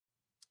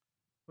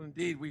Well,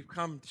 indeed, we've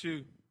come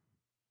to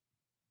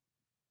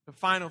the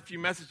final few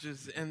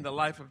messages in the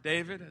life of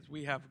David as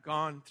we have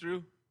gone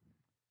through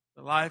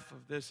the life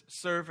of this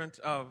servant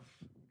of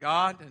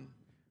God, and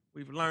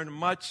we've learned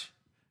much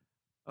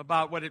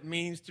about what it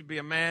means to be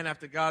a man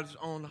after God's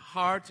own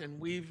heart, and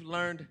we've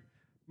learned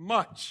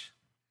much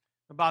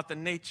about the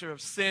nature of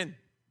sin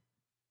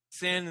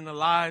in the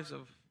lives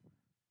of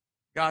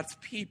God's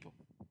people.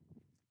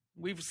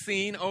 We've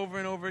seen over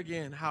and over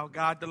again how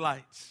God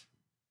delights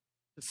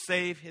to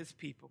save his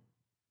people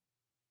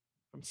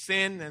from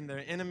sin and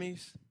their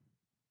enemies,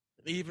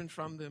 even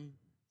from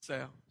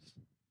themselves.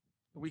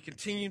 We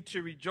continue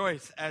to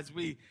rejoice as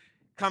we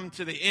come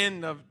to the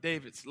end of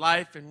David's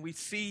life, and we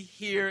see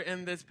here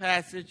in this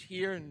passage,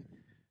 here in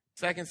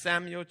 2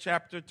 Samuel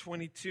chapter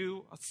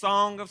 22, a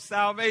song of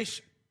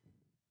salvation,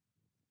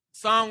 a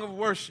song of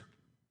worship.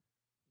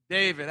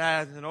 David,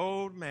 as an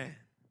old man,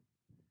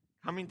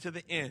 coming to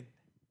the end,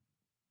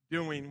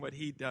 doing what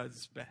he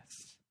does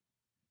best.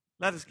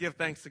 Let us give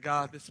thanks to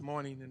God this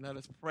morning, and let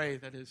us pray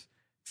that his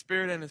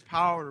Spirit and his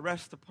power would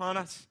rest upon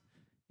us.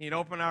 He'd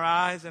open our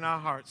eyes and our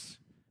hearts,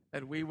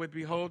 that we would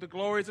behold the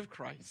glories of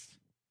Christ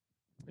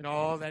and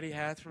all that he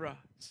has for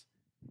us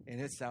in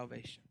his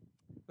salvation.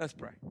 Let's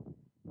pray.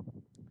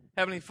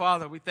 Heavenly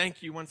Father, we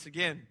thank you once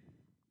again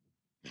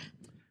for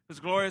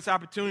this glorious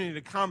opportunity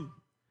to come,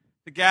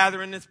 to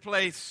gather in this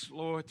place,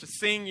 Lord, to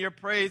sing your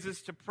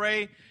praises, to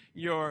pray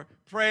your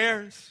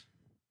prayers,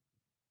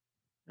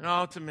 and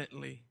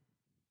ultimately,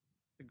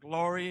 to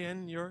glory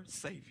in your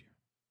Savior,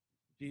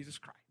 Jesus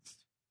Christ.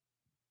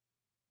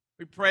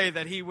 We pray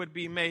that he would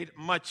be made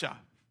much of,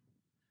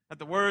 that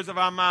the words of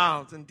our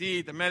mouths,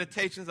 indeed, the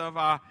meditations of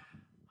our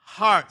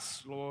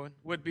hearts, Lord,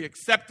 would be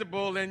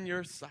acceptable in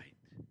your sight.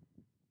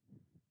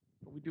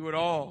 But we do it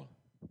all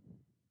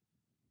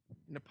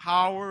in the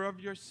power of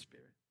your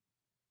Spirit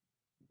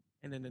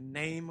and in the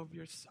name of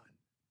your Son.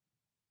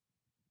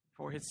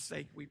 For his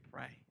sake we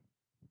pray.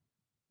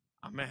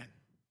 Amen.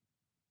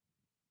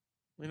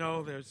 You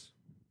know, there's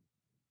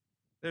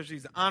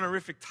these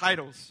honorific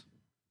titles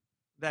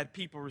that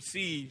people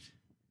receive,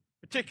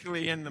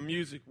 particularly in the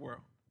music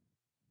world.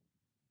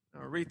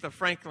 Aretha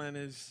Franklin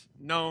is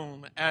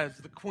known as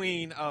the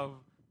Queen of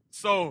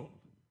Soul.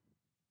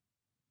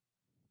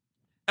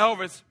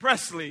 Elvis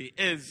Presley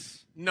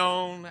is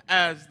known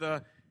as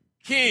the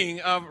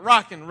King of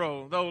Rock and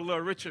Roll, though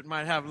Little Richard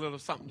might have a little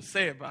something to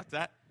say about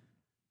that.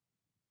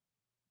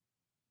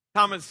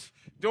 Thomas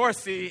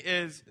Dorsey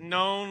is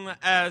known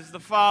as the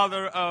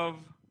father of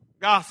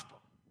gospel.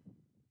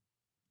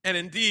 And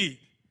indeed,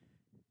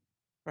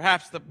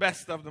 perhaps the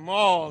best of them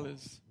all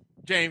is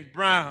James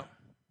Brown,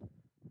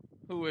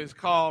 who is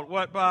called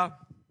what, Bob?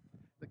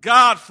 The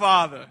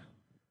Godfather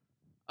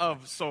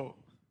of soul.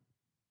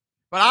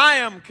 But I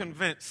am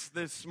convinced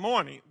this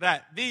morning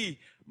that the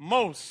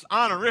most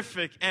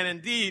honorific and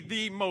indeed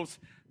the most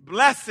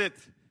blessed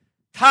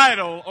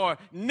title or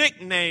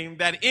nickname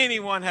that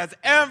anyone has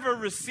ever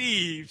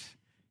received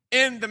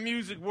in the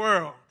music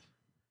world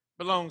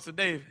belongs to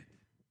David.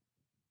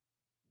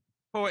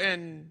 For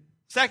in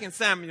 2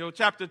 Samuel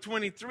chapter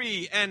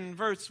 23 and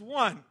verse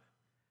 1,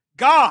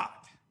 God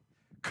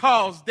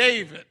calls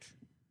David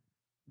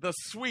the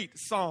sweet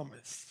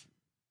psalmist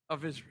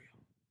of Israel.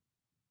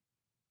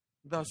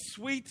 The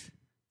sweet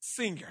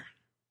singer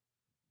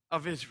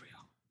of Israel.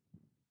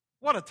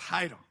 What a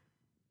title.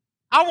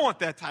 I want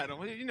that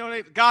title. You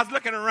know, God's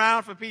looking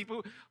around for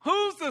people.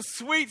 Who's the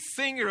sweet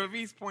singer of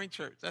East Point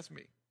Church? That's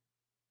me.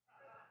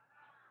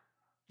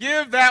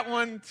 Give that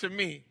one to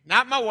me.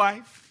 Not my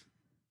wife.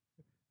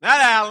 Not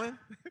Alan.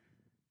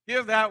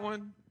 Give that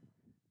one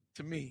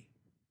to me.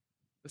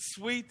 The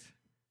sweet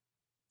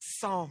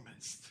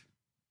psalmist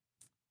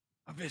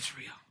of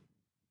Israel.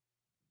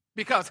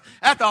 Because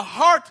at the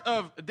heart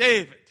of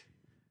David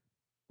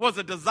was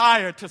a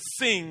desire to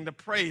sing the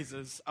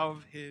praises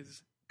of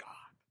his God.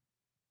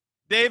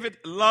 David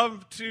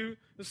loved to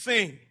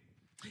sing.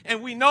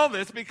 And we know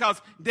this because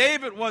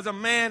David was a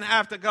man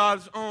after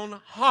God's own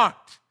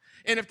heart.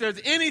 And if there's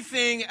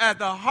anything at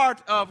the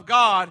heart of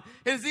God,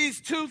 it is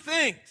these two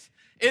things.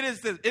 It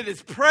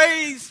is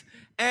praise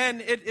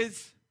and it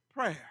is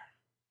prayer.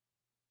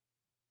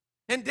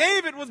 And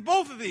David was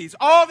both of these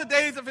all the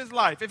days of his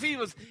life. If he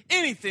was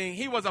anything,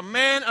 he was a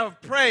man of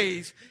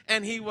praise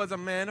and he was a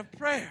man of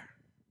prayer.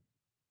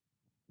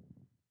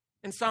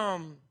 In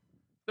Psalm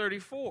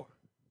 34,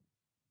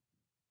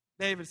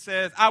 David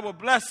says, I will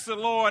bless the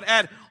Lord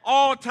at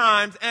all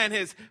times, and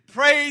his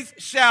praise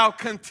shall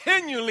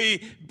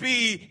continually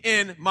be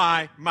in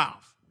my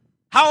mouth.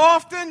 How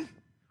often?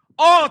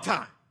 All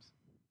times.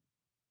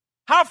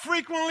 How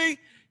frequently?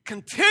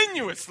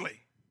 Continuously.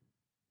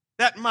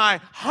 That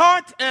my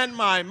heart and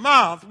my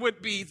mouth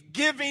would be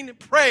giving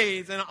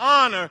praise and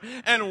honor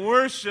and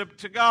worship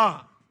to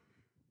God.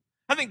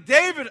 I think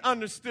David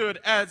understood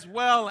as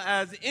well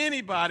as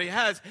anybody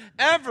has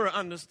ever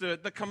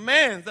understood the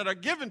commands that are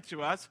given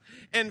to us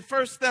in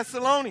 1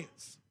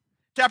 Thessalonians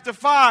chapter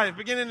 5,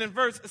 beginning in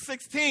verse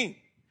 16.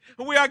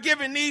 We are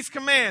given these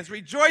commands: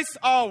 rejoice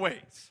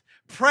always,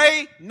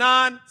 pray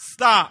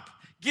non-stop,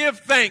 give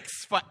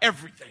thanks for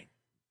everything.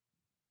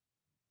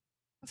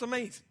 That's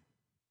amazing.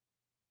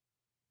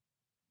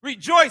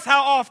 Rejoice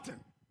how often?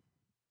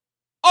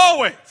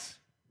 Always.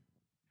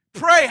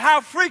 Pray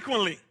how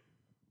frequently?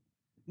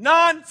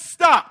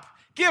 Non-stop.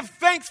 Give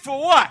thanks for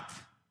what?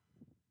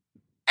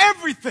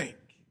 Everything.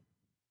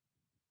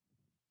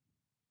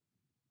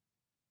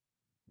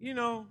 You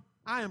know,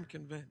 I am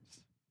convinced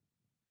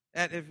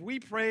that if we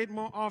prayed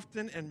more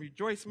often and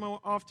rejoiced more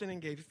often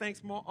and gave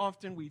thanks more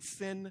often, we'd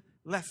sin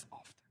less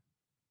often.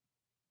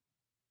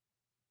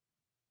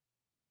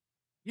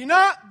 You're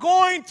not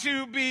going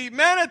to be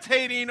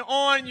meditating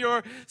on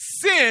your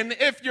sin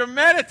if you're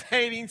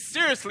meditating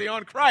seriously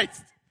on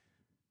Christ.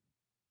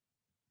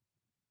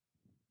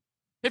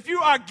 If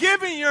you are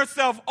giving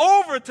yourself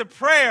over to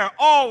prayer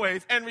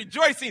always and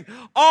rejoicing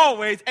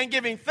always and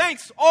giving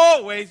thanks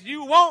always,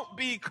 you won't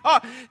be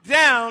caught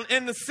down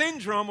in the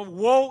syndrome of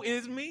woe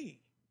is me.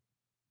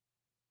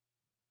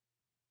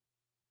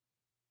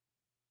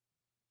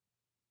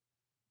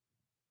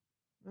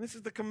 And this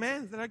is the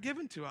commands that are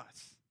given to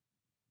us.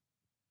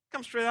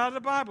 Come straight out of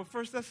the Bible,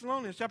 1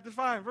 Thessalonians chapter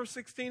 5, verse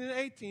 16 and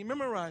 18.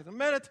 Memorize them,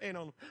 meditate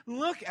on them,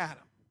 look at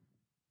them.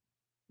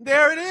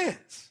 There it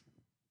is.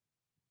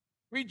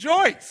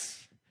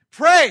 Rejoice,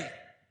 pray,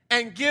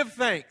 and give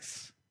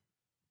thanks.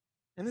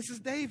 And this is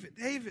David.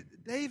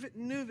 David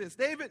knew this.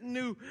 David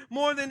knew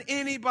more than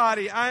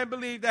anybody, I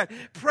believe, that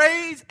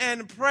praise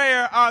and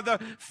prayer are the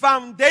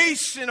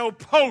foundational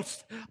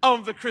post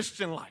of the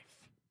Christian life.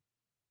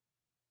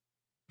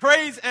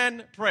 Praise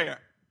and prayer.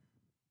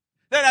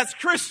 That as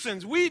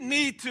Christians, we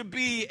need to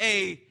be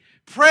a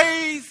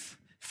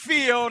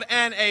praise-filled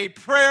and a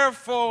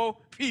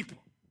prayerful people.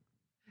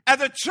 As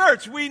a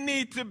church, we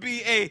need to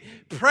be a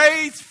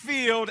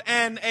praise-filled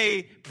and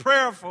a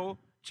prayerful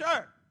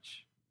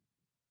church.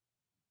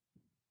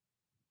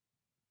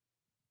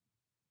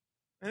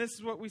 And this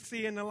is what we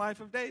see in the life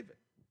of David.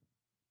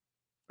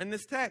 In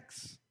this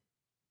text,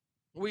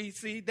 we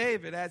see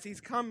David as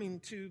he's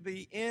coming to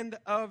the end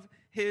of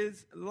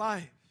his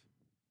life.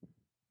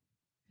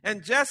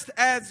 And just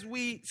as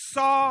we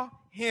saw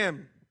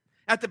him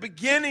at the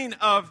beginning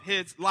of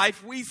his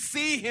life, we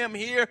see him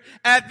here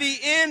at the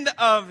end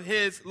of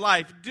his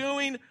life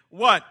doing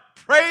what?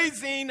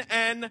 Praising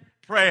and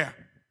prayer.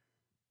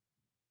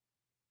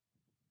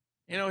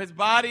 You know, his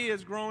body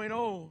is growing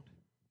old,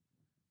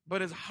 but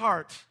his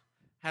heart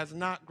has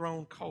not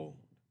grown cold.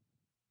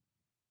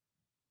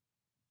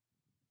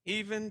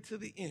 Even to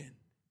the end,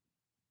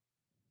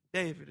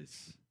 David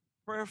is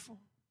prayerful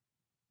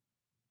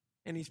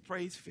and he's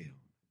praise-filled.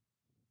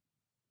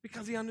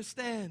 Because he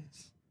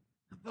understands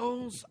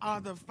those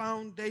are the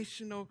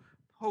foundational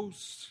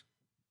posts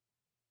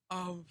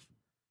of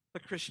the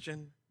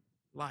Christian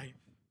life.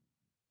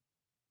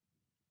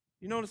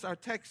 You notice our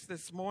text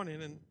this morning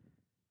in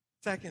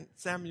 2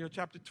 Samuel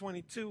chapter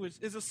 22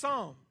 is a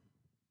psalm.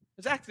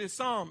 It's actually a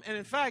psalm. And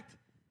in fact,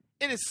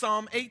 it is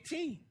Psalm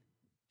 18,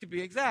 to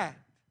be exact.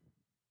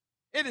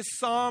 It is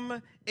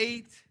Psalm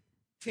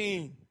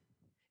 18.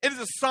 It is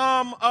a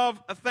psalm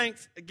of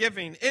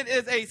thanksgiving. It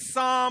is a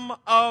psalm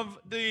of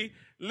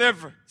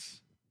deliverance.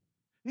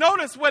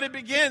 Notice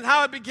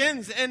how it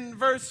begins in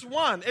verse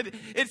 1.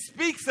 It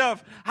speaks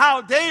of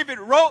how David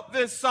wrote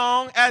this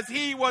song as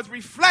he was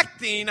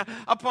reflecting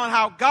upon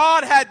how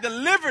God had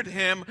delivered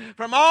him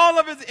from all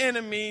of his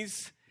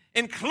enemies,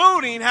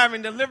 including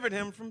having delivered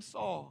him from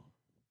Saul.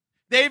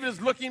 David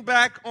is looking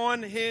back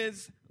on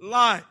his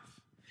life.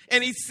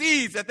 And he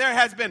sees that there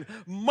has been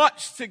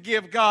much to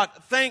give God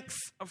thanks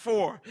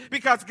for,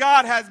 because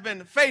God has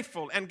been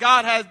faithful and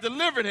God has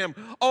delivered him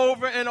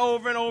over and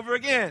over and over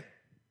again.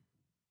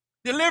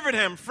 Delivered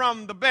him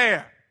from the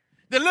bear,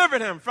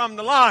 delivered him from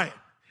the lion,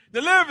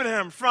 delivered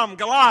him from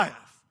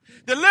Goliath,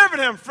 delivered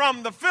him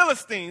from the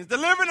Philistines,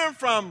 delivered him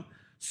from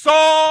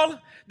Saul,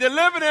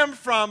 delivered him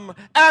from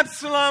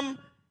Absalom,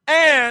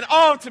 and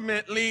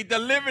ultimately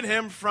delivered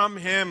him from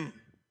him.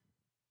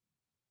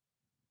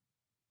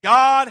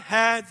 God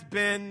has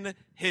been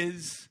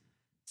his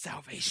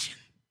salvation.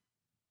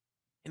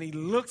 And he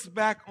looks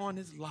back on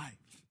his life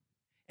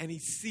and he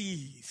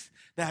sees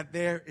that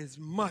there is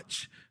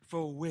much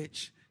for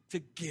which to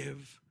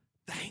give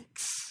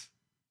thanks.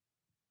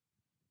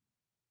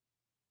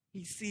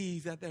 He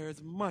sees that there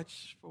is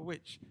much for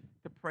which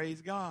to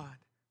praise God.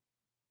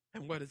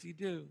 And what does he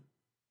do?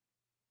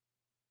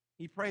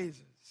 He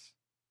praises.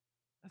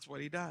 That's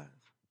what he does.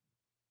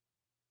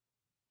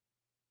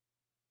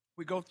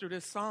 We go through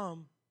this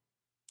psalm.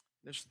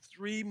 There's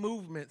three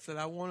movements that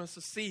I want us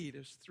to see.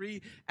 There's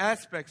three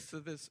aspects to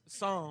this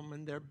psalm,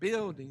 and they're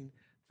building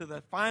to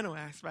the final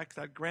aspect,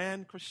 that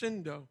grand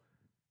crescendo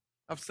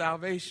of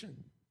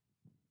salvation.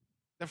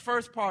 The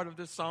first part of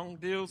this song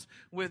deals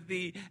with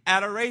the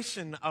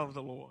adoration of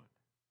the Lord.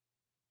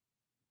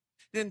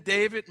 Then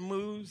David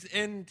moves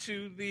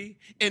into the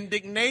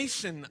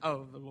indignation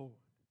of the Lord,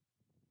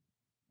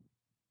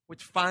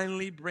 which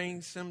finally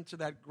brings him to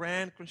that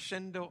grand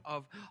crescendo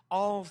of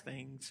all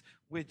things,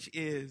 which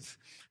is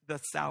the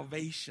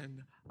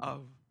salvation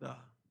of the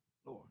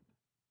Lord.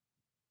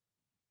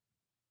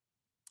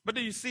 But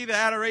do you see the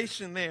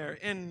adoration there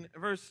in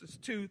verses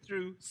 2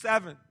 through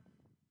 7?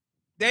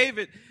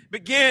 David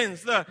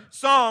begins the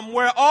psalm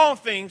where all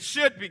things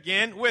should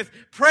begin, with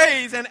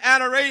praise and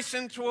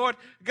adoration toward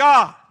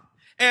God.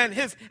 And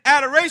his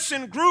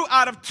adoration grew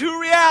out of two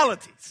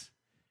realities.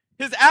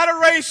 His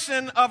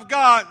adoration of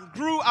God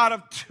grew out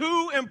of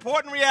two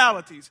important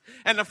realities.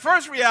 And the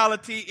first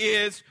reality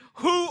is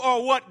who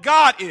or what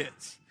God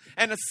is.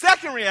 And the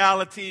second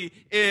reality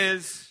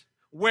is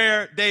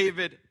where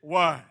David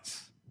was.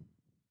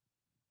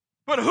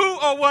 But who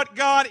or what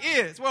God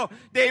is? Well,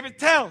 David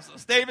tells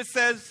us. David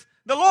says,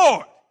 the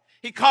Lord.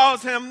 He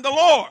calls him the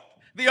Lord,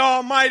 the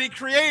Almighty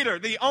Creator,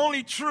 the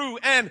only true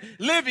and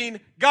living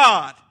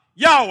God,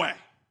 Yahweh,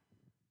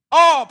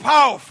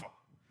 all-powerful,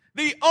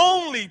 the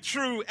only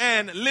true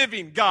and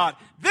living God.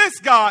 This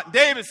God,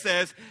 David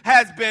says,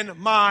 has been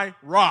my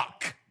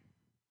rock,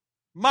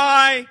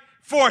 my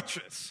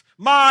fortress,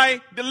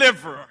 my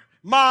deliverer,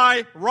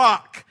 my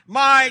rock,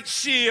 my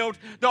shield,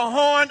 the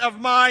horn of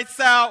my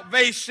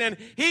salvation.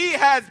 He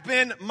has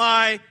been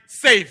my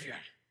Savior.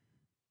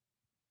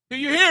 Do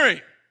you hear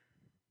him?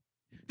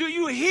 Do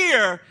you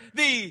hear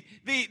the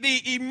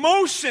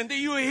emotion? Do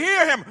you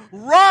hear him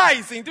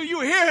rising? Do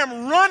you hear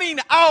him running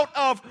out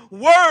of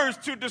words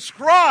to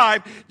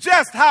describe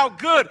just how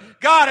good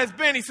God has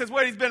been? He says,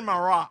 well, he's been my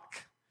rock.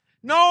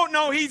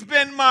 No, he's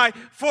been my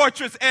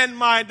fortress and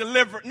my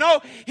deliverer. No,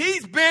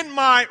 he's been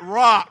my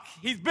rock.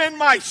 He's been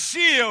my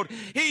shield.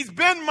 He's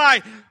been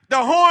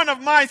the horn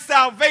of my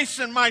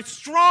salvation, my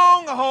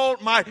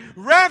stronghold, my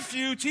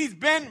refuge. He's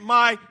been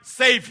my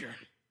Savior.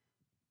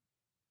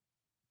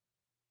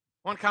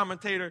 One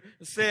commentator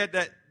said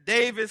that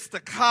David's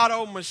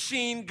staccato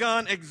machine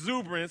gun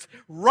exuberance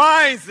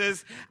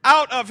rises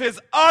out of his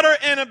utter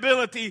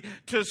inability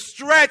to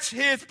stretch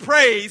his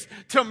praise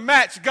to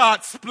match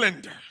God's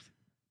splendor.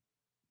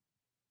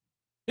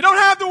 You don't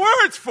have the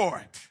words for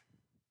it.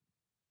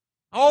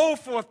 Oh,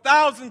 for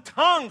 1,000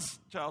 tongues,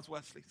 Charles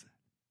Wesley said.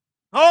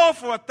 Oh,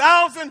 for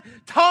 1,000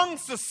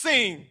 tongues to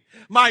sing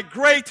my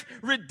great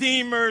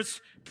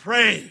Redeemer's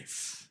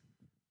praise.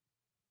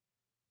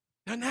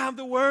 Doesn't have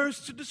the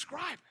words to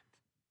describe it.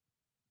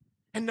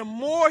 And the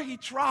more he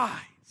tries,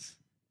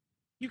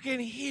 you can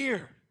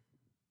hear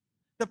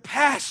the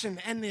passion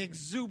and the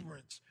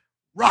exuberance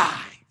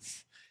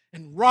rise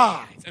and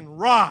rise and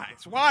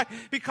rise. Why?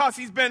 Because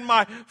he's been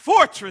my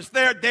fortress.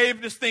 There,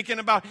 David is thinking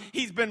about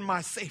he's been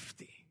my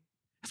safety.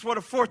 That's what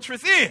a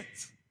fortress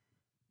is.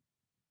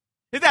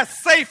 It's that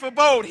safe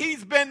abode.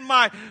 He's been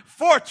my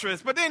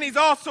fortress, but then he's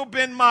also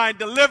been my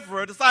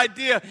deliverer. This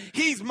idea,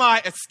 he's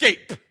my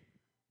escape.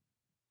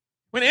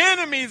 When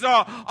enemies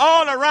are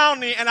all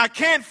around me and I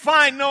can't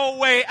find no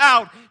way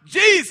out,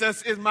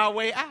 Jesus is my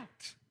way out.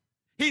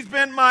 He's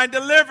been my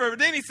deliverer.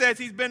 Then he says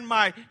he's been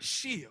my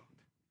shield.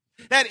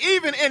 That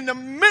even in the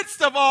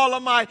midst of all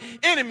of my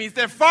enemies,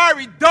 their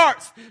fiery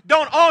darts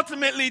don't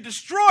ultimately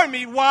destroy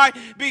me. Why?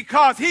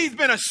 Because he's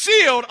been a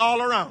shield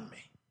all around me.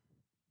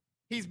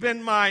 He's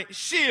been my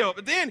shield.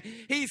 But then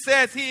he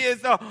says he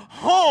is the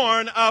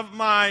horn of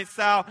my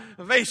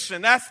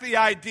salvation. That's the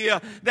idea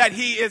that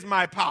he is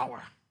my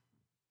power.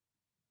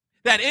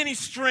 That any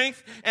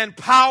strength and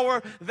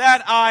power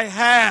that I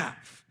have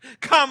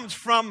comes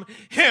from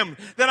him.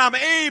 That I'm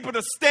able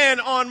to stand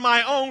on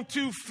my own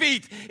 2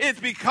 feet. It's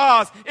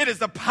because it is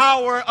the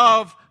power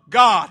of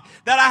God.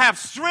 That I have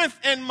strength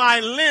in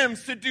my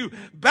limbs to do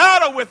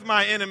battle with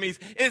my enemies.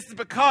 It's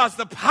because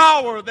the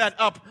power that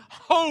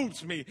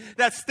upholds me,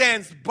 that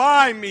stands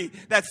by me,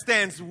 that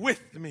stands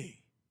with me.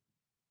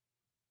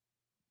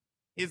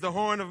 He's the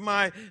horn of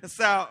my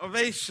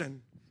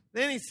salvation.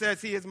 Then he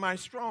says he is my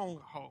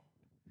stronghold.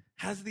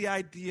 Has the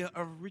idea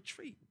of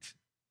retreat.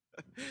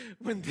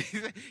 When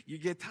you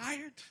get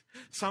tired,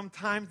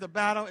 sometimes the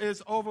battle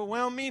is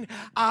overwhelming.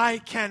 I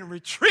can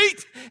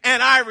retreat,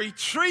 and I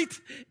retreat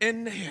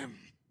in him.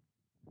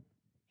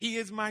 He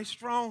is my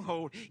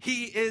stronghold.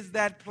 He is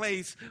that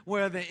place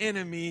where the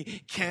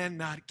enemy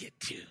cannot get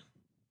to.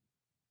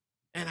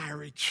 And I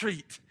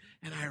retreat,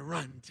 and I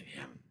run to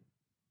him.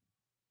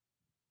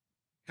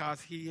 Because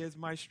he is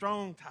my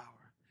strong tower.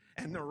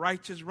 And the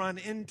righteous run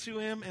into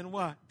him, and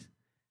what?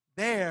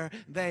 There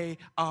they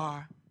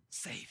are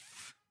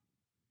safe.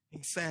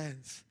 He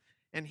says,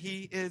 and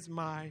he is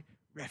my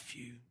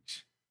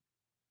refuge.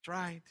 That's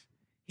right.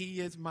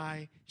 He is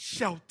my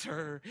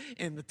shelter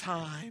in the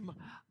time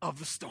of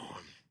the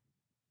storm.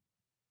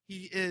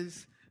 He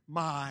is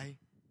my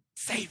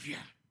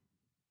Savior.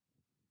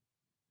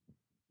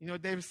 You know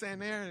what David's saying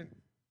there? And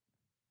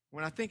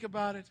when I think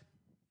about it,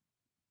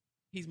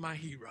 he's my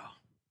hero.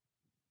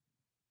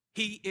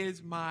 He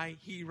is my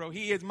hero.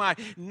 He is my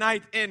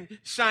knight in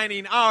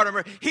shining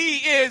armor. He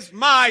is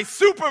my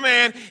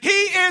Superman. He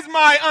is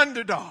my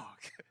underdog.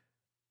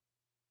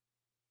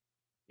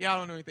 Y'all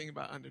don't know anything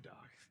about underdogs.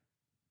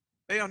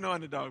 They don't know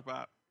underdog,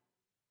 Bob.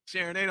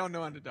 Sharon, they don't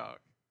know underdog.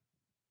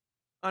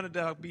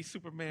 Underdog beat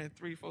Superman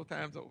 3-4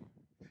 times over.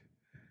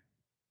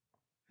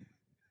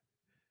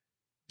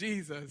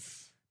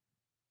 Jesus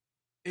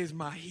is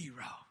my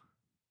hero.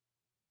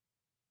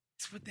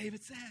 That's what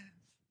David says.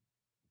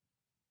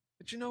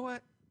 But you know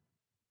what?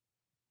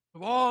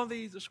 Of all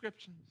these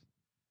descriptions,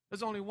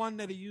 there's only one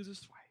that he uses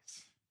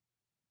twice.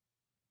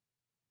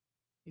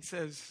 He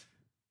says,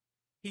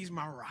 he's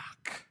my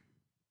rock.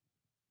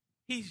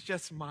 He's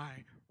just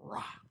my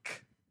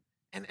rock.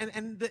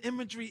 And the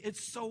imagery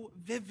is so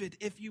vivid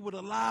if you would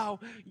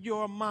allow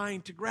your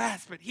mind to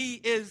grasp it. He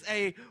is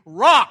a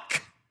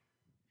rock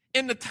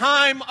in the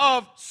time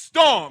of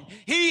storm.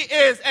 He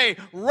is a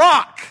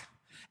rock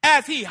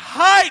as he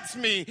hides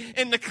me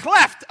in the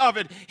cleft of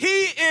it. He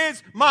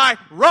is my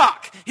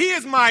rock. He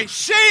is my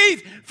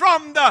shade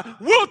from the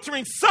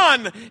weltering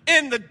sun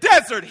in the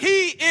desert.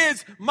 He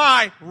is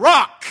my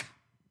rock.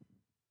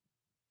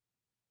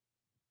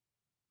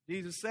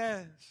 Jesus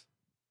says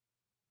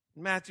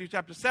in Matthew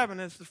chapter 7,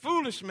 it's the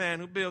foolish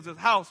man who builds his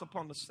house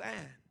upon the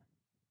sand.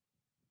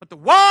 But the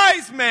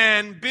wise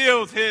man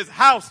builds his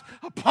house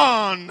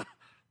upon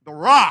the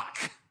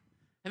rock.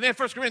 And then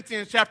 1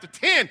 Corinthians chapter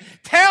 10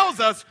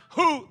 tells us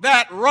who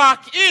that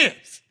rock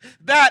is.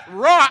 That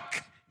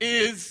rock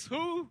is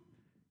who?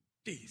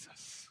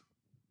 Jesus.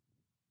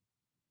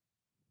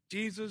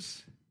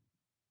 Jesus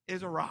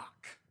is a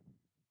rock.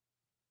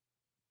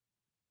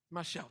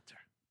 My shelter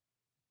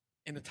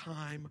in a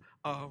time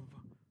of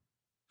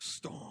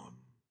storm.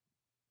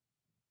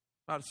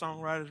 The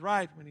songwriter's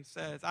right when he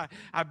says,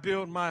 I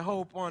build my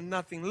hope on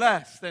nothing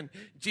less than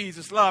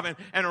Jesus' love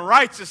and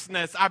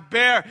righteousness. I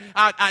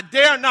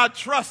dare not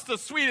trust the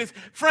sweetest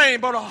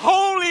frame, but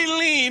wholly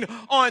lean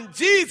on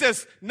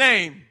Jesus'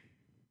 name.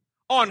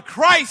 On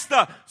Christ,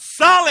 the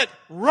solid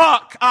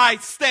rock, I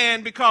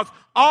stand, because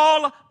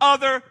all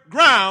other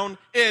ground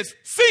is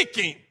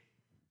sinking.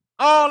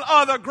 All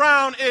other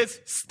ground is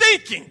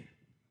stinking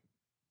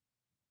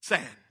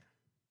sand.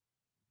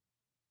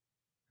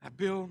 I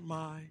build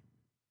my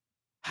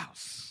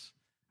house.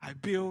 I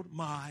build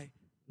my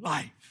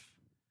life.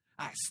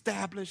 I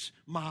establish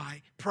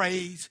my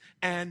praise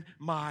and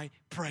my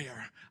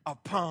prayer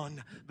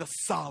upon the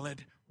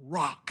solid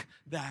rock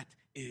that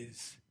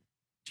is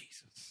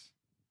Jesus.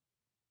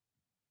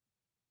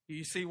 Do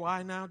you see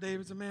why now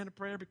David's a man of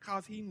prayer?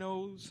 Because he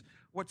knows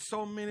what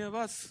so many of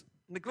us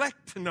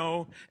neglect to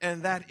know,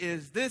 and that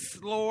is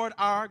this Lord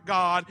our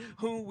God,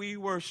 whom we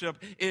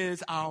worship,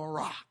 is our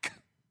rock.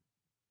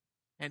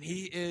 And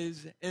he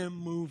is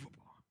immovable.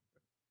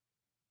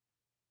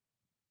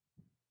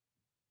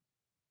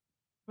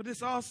 But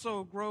this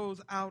also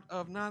grows out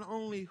of not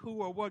only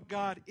who or what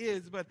God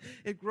is, but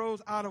it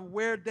grows out of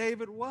where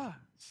David was.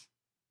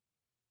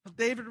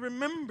 David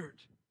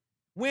remembered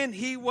when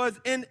he was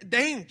in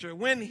danger,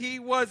 when he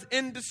was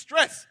in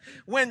distress,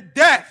 when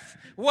death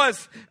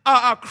was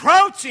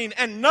crouching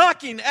and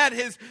knocking at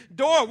his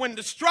door, when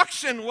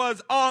destruction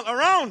was all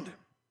around him.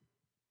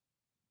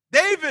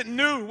 David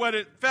knew what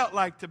it felt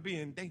like to be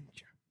in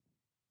danger.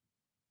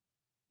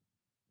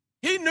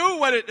 He knew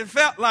what it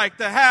felt like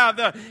to have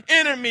the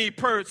enemy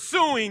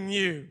pursuing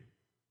you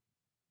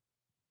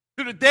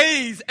through the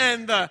days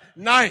and the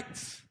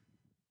nights.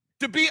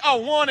 To be a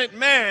wanted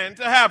man,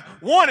 to have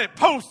wanted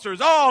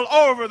posters all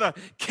over the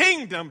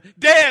kingdom,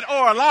 dead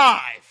or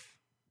alive.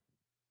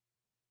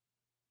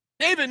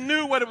 David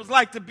knew what it was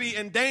like to be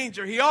in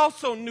danger. He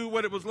also knew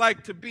what it was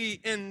like to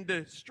be in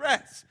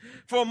distress.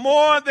 For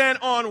more than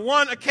on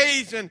one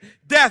occasion,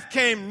 death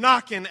came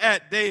knocking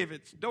at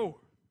David's door.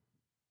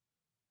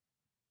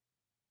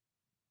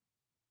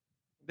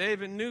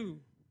 David knew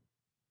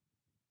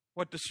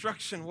what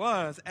destruction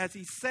was, as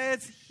he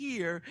says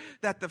here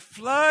that the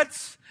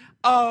floods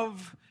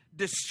of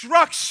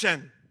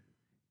destruction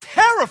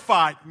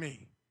terrified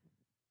me.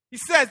 He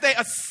says they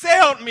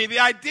assailed me. The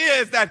idea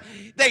is that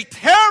they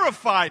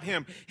terrified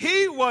him.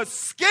 He was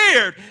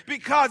scared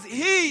because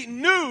he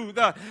knew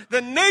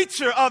the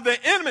nature of the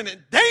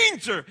imminent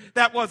danger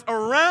that was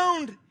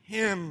around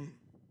him.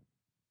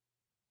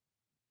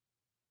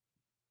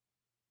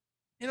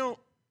 You know,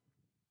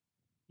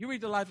 you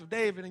read the life of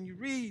David and you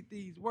read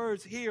these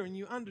words here and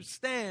you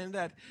understand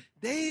that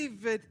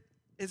David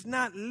is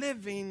not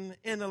living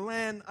in a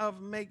land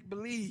of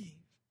make-believe.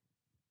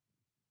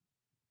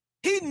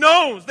 He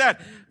knows that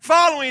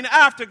following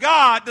after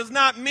God does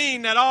not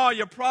mean that all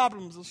your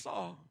problems are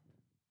solved.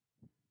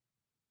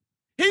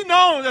 He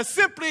knows that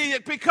simply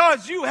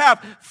because you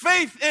have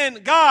faith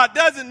in God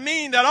doesn't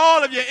mean that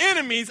all of your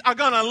enemies are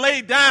going to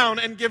lay down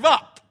and give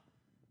up.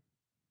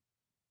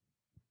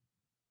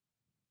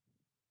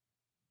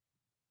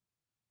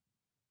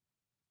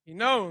 He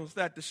knows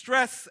that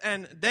distress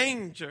and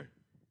danger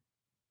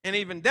and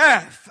even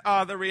death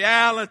are the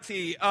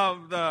reality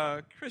of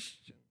the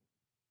Christian.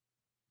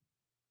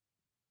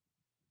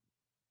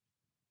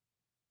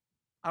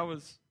 I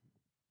was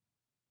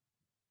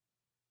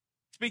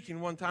speaking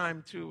one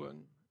time to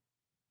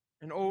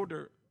an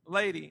older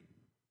lady,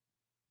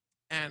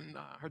 and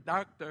her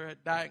doctor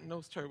had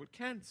diagnosed her with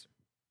cancer.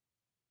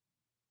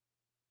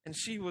 And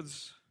she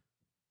was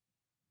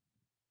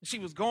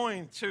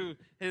going to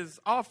his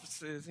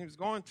offices. He was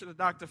going to the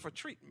doctor for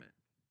treatment.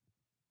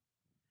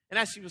 And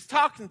as she was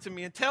talking to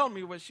me and telling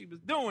me what she was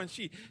doing,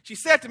 she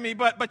said to me,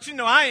 but you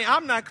know,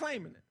 I'm not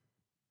claiming it.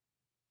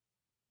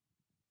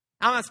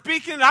 I'm not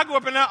speaking, I go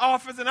up in that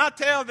office and I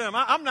tell them,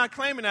 I'm not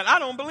claiming that. I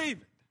don't believe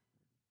it.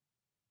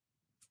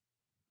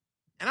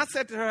 And I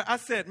said to her, I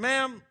said,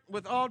 ma'am,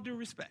 with all due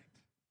respect,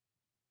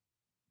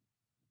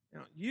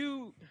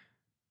 you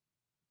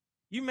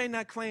may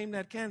not claim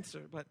that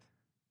cancer, but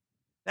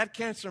that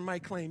cancer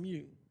might claim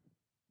you.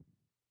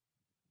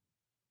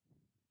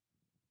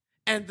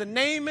 And the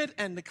name it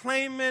and the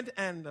claim it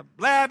and the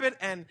blab it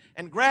and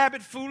grab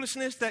it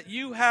foolishness that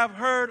you have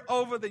heard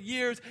over the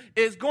years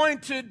is going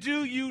to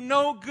do you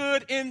no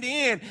good in the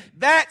end.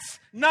 That's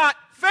not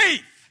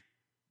faith.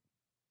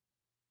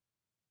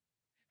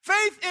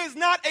 Faith is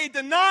not a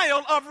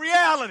denial of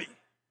reality.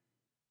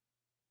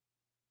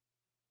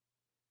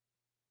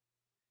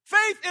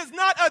 Faith is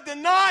not a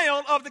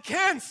denial of the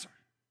cancer.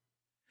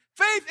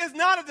 Faith is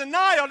not a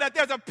denial that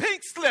there's a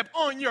pink slip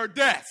on your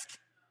desk.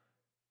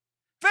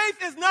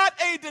 Faith is not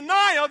a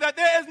denial that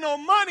there is no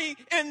money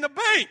in the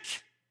bank.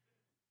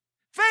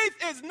 Faith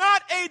is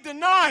not a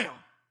denial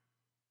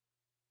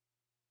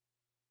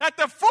that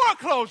the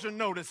foreclosure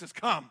notice has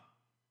come.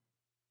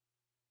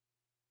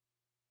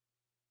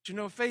 But you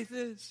know what faith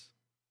is?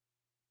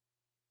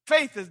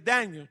 Faith is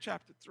Daniel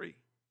chapter 3.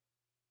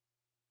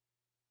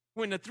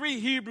 When the three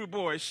Hebrew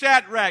boys,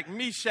 Shadrach,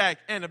 Meshach,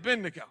 and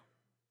Abednego,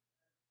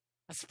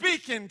 are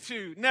speaking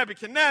to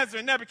Nebuchadnezzar,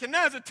 and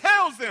Nebuchadnezzar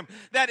tells them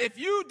that if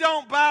you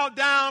don't bow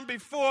down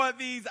before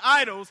these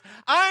idols,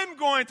 I'm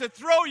going to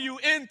throw you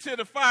into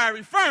the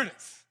fiery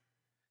furnace.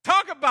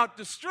 Talk about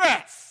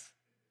distress.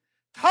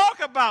 Talk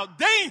about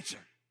danger.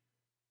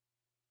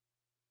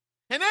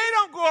 And they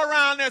don't go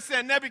around there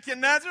saying,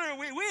 Nebuchadnezzar,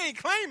 we ain't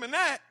claiming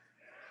that.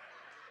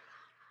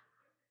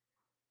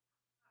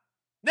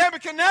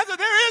 Nebuchadnezzar,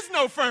 there is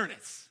no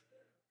furnace.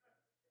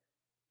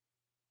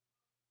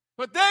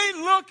 But they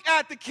look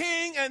at the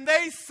king and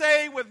they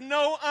say with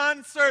no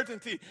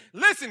uncertainty,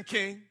 listen,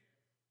 king,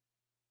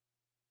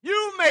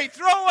 you may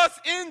throw us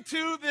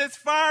into this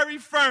fiery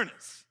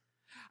furnace.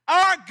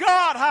 Our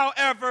God,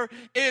 however,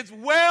 is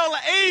well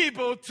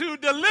able to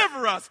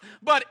deliver us.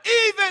 But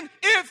even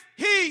if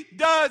he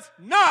does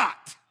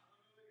not,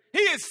 he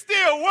is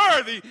still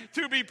worthy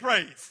to be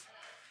praised.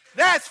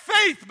 That's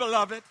faith,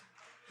 beloved.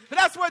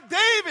 That's what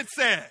David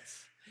says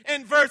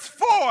in verse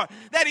 4,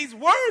 that he's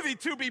worthy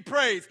to be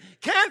praised.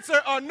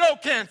 Cancer or no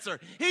cancer,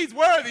 he's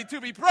worthy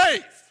to be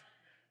praised.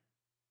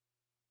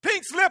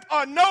 Pink slip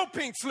or no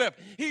pink slip,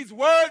 he's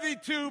worthy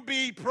to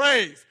be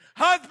praised.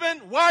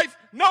 Husband, wife,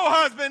 no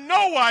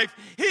wife,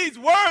 he's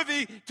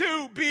worthy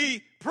to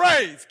be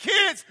praised.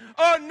 Kids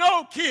or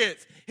no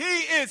kids, he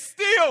is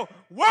still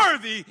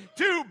worthy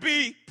to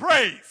be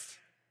praised.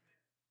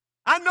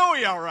 I know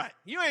he all right.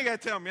 You ain't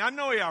got to tell me. I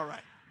know he all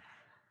right.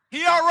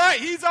 He all right.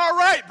 He's all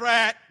right,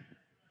 Brad.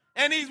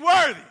 And he's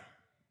worthy. If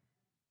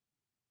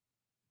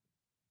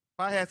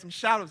I had some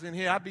shouters in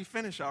here, I'd be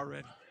finished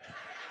already.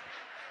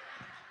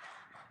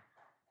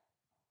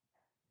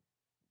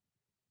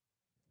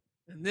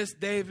 And this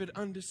David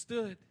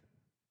understood.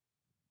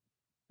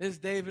 This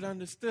David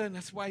understood. And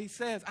that's why he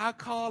says, I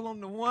call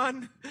on the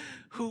one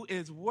who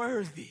is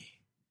worthy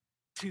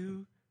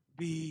to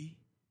be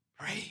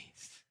praised.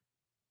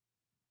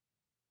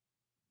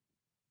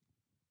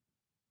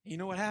 You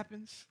know what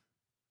happens?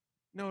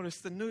 Notice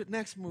the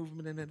next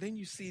movement, and then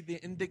you see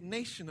the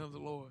indignation of the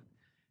Lord.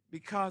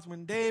 Because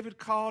when David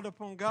called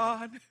upon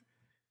God,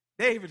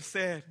 David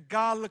said,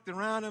 God looked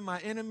around at my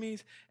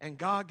enemies, and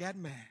God got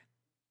mad.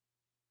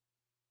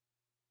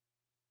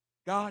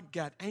 God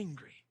got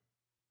angry.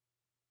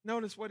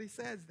 Notice what he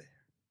says there.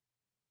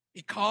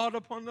 He called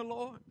upon the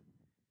Lord,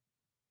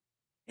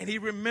 and he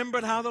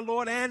remembered how the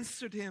Lord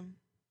answered him.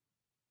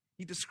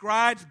 He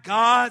describes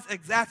God's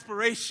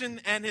exasperation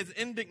and his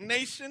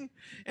indignation.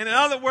 And in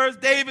other words,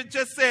 David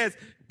just says,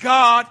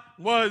 God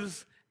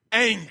was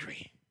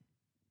angry.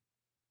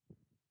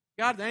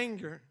 God's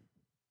anger,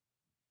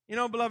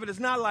 beloved, is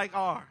not like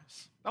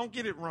ours. Don't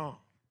get it wrong.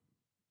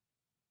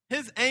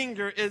 His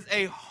anger is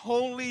a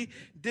holy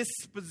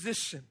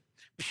disposition,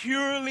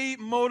 purely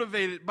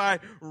motivated by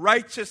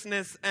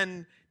righteousness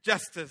and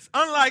justice.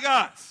 Unlike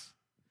us,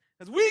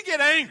 as we get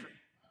angry,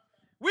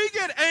 we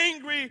get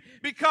angry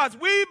because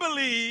we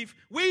believe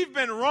we've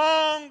been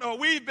wronged, or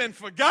we've been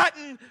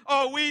forgotten,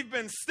 or we've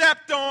been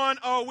stepped on,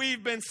 or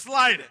we've been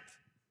slighted.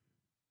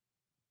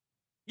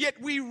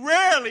 Yet we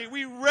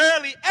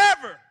rarely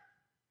ever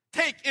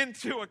take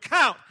into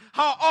account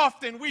how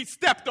often we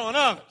stepped on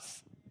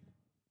others,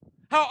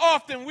 how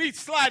often we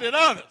slighted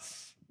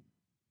others,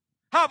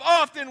 how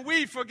often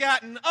we've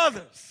forgotten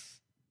others.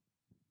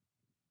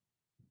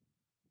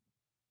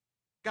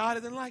 God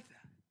isn't like that.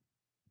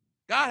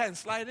 God hasn't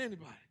slighted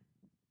anybody.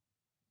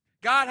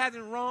 God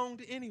hasn't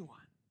wronged anyone.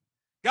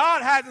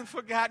 God hasn't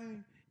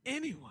forgotten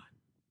anyone.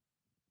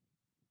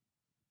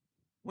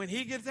 When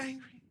he gets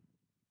angry,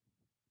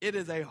 it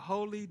is a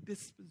holy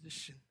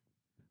disposition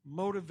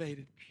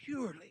motivated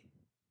purely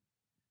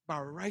by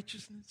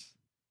righteousness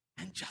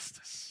and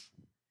justice.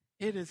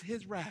 It is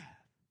his wrath.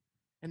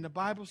 And the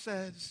Bible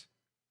says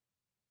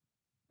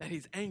that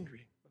he's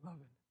angry,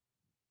 beloved.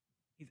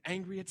 He's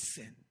angry at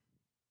sin.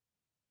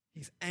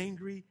 He's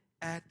angry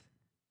at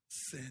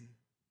sin.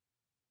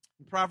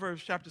 In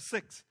Proverbs chapter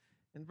 6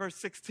 and verse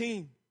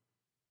 16,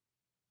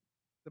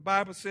 the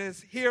Bible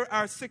says, here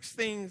are 6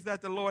 things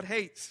that the Lord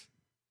hates,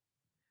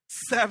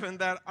 7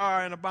 that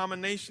are an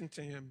abomination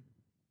to him: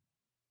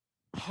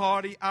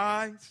 haughty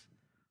eyes,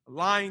 a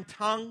lying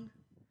tongue,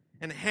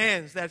 and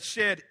hands that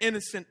shed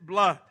innocent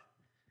blood,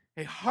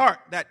 a heart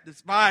that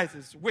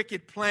devises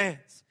wicked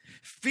plans,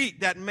 feet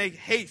that make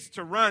haste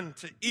to run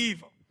to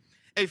evil,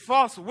 a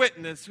false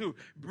witness who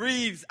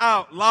breathes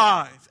out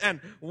lies, and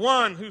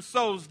one who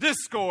sows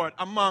discord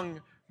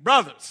among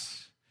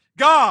brothers.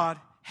 God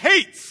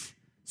hates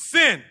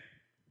sin.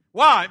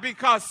 Why?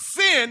 Because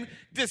sin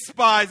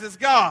despises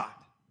God.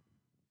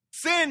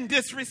 Sin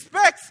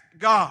disrespects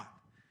God.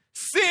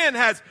 Sin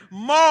has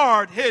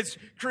marred his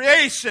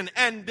creation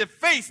and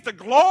defaced the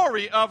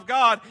glory of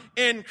God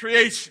in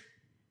creation.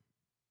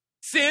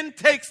 Sin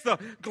takes the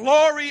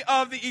glory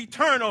of the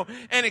eternal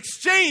and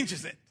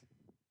exchanges it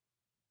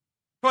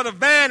for the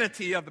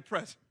vanity of the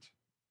present.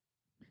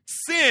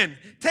 Sin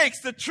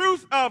takes the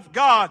truth of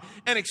God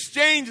and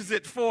exchanges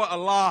it for a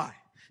lie.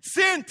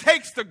 Sin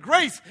takes the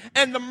grace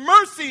and the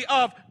mercy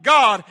of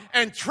God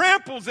and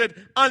tramples it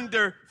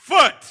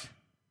underfoot.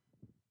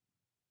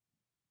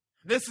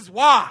 This is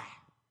why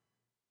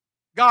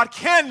God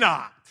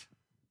cannot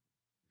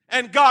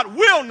and God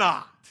will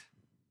not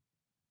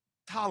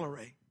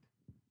tolerate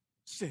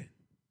sin.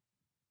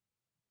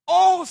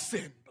 All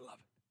sin, beloved,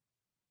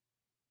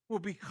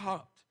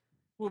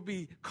 will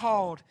be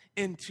called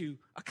into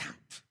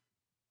account.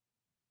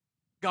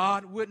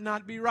 God would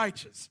not be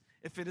righteous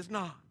if it is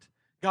not.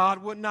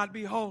 God would not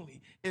be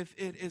holy if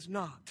it is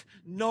not.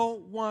 No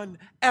one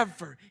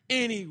ever,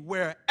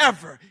 anywhere,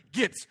 ever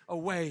gets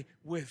away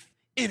with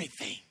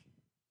anything.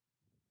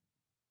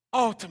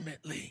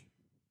 Ultimately,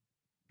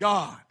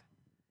 God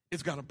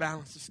is going to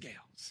balance the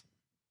scales.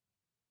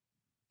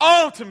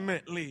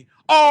 Ultimately,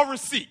 all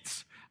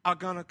receipts are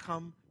going to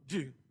come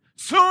due.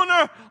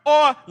 Sooner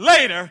or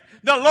later,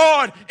 the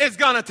Lord is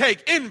going to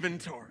take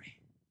inventory.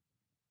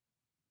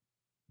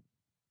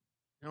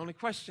 The only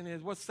question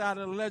is, what side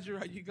of the ledger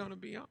are you going to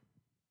be on?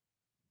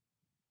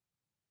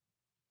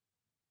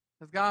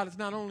 Because God is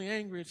not only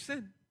angry at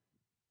sin,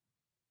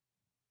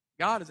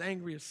 God is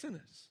angry at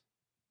sinners.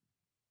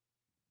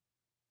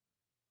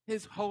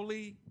 His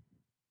holy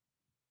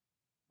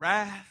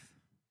wrath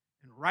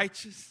and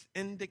righteous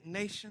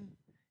indignation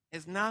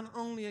is not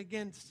only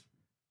against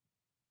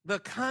the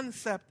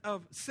concept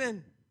of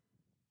sin,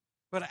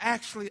 but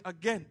actually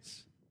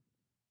against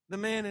the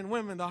men and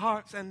women, the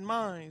hearts and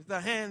minds, the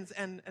hands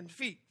and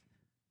feet,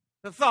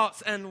 the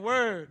thoughts and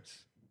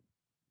words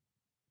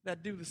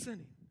that do the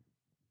sinning.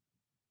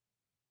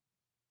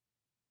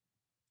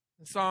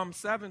 In Psalm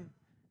 7,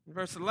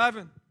 verse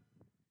 11,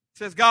 it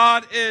says,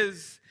 God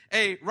is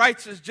a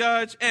righteous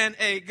judge and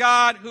a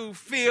God who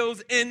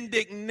feels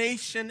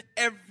indignation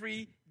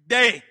every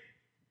day.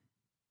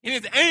 He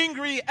is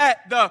angry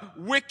at the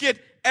wicked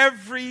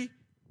every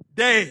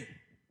day.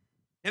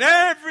 And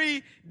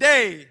every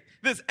day,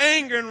 this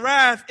anger and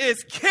wrath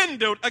is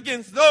kindled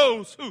against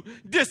those who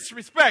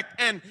disrespect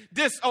and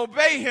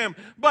disobey him.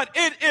 But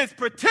it is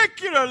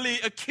particularly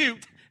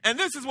acute, and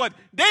this is what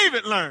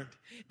David learned.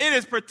 It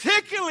is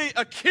particularly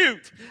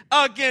acute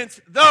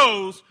against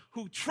those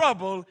who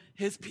trouble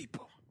his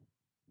people.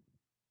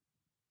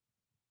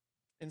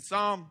 In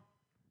Psalm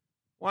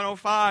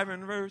 105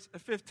 and verse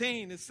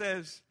 15, it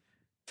says,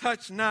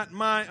 touch not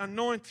my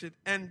anointed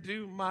and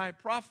do my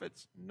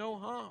prophets no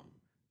harm,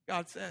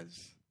 God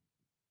says.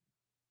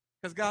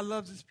 Because God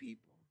loves his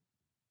people.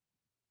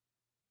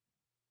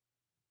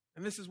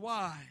 And this is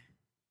why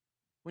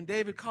when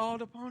David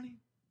called upon him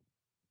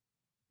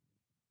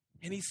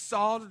and he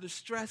saw the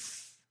distress,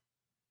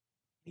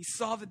 he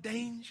saw the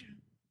danger,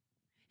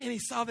 and he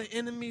saw the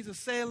enemies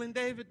assailing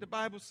David, the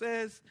Bible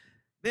says,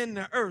 then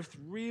the earth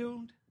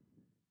reeled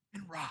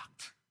and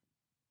rocked.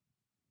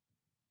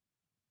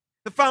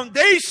 The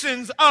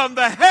foundations of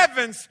the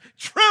heavens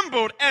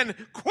trembled and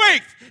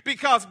quaked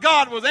because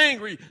God was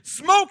angry.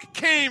 Smoke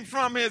came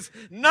from his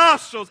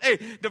nostrils. A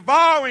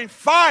devouring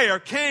fire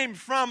came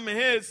from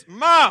his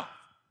mouth.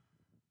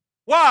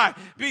 Why?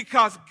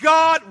 Because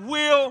God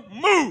will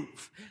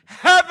move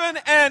heaven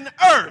and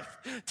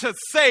earth to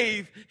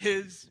save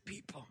his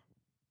people.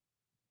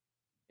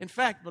 In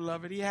fact,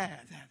 beloved, he has,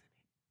 hasn't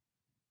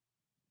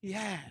he? He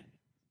has.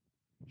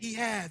 He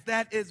has.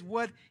 That is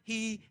what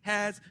he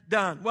has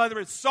done. Whether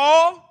it's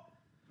Saul,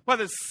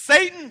 whether it's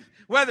Satan,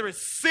 whether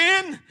it's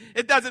sin,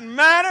 it doesn't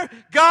matter.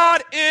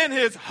 God in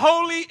his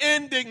holy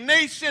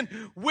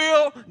indignation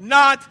will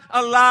not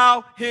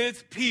allow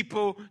his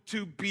people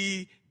to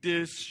be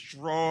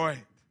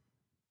destroyed.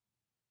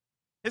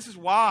 This is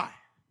why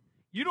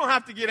you don't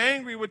have to get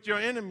angry with your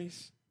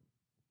enemies.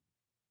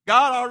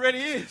 God already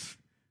is.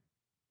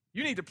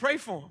 You need to pray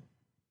for them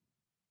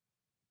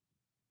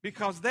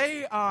because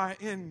they are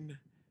in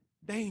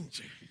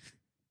danger.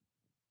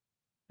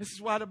 This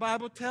is why the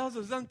Bible tells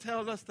us, doesn't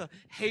tell us to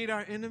hate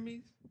our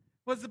enemies.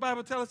 What does the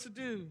Bible tell us to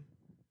do?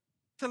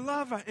 To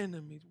love our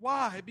enemies.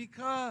 Why?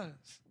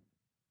 Because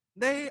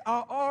They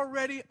are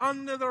already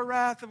under the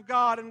wrath of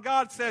God. And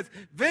God says,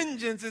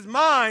 vengeance is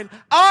mine,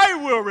 I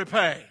will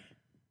repay.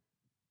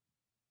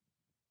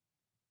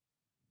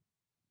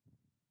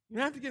 You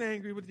don't have to get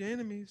angry with your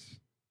enemies.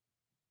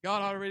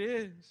 God already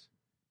is.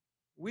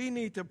 We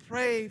need to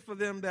pray for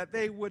them that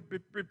they would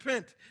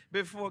repent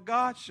before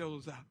God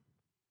shows up.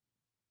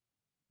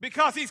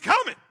 Because he's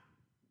coming.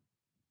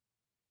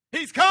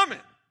 He's coming.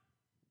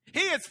 He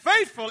is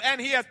faithful,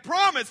 and he has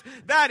promised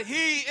that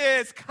he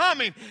is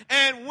coming.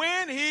 And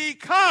when he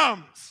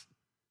comes,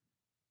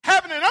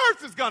 heaven and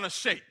earth is going to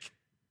shake.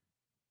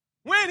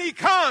 When he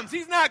comes,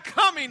 he's not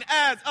coming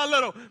as a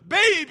little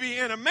baby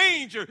in a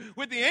manger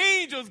with the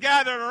angels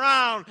gathered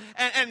around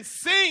and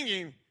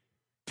singing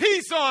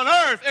peace on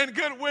earth and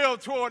goodwill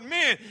toward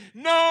men.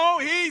 No,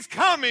 he's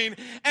coming,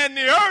 and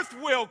the earth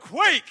will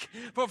quake,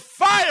 for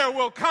fire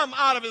will come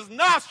out of his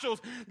nostrils.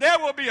 There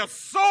will be a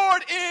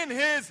sword in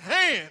his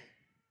hand.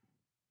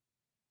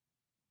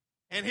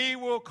 And he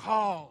will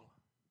call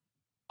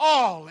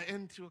all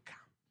into account.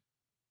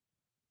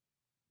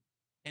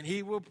 And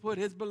he will put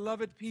his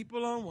beloved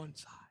people on one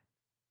side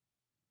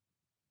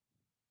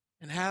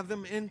and have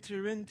them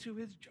enter into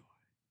his joy.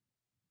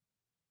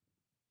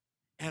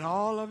 And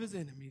all of his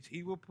enemies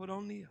he will put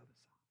on the other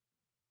side.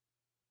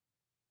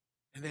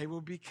 And they will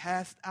be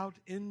cast out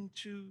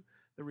into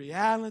the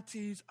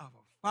realities of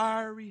a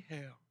fiery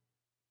hell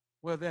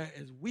where there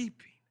is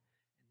weeping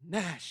and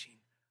gnashing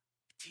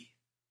of teeth.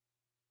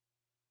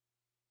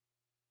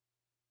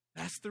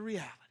 That's the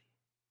reality.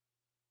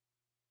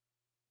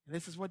 And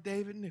this is what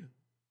David knew.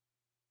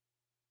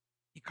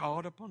 He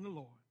called upon the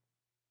Lord,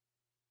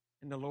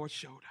 and the Lord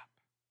showed up.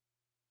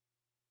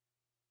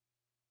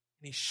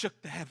 And he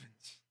shook the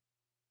heavens,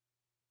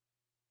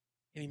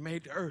 and he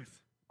made the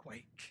earth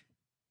quake.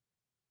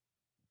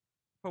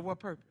 For what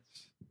purpose?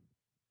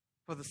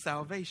 For the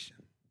salvation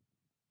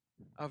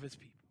of his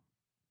people.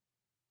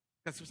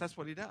 That's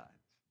what he does.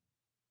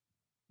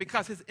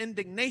 Because his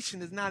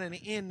indignation is not an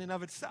end in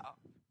of itself.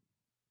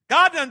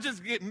 God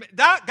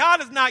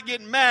is not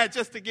getting mad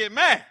just to get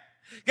mad.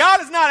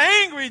 God is not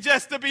angry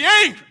just to be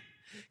angry.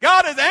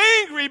 God is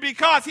angry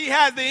because he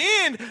has the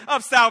end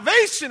of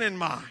salvation in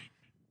mind.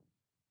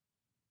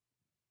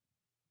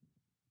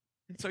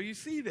 And so you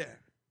see there,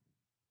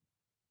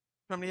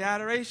 from the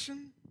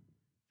adoration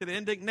to the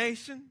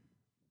indignation,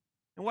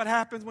 and what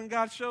happens when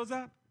God shows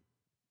up?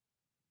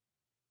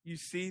 You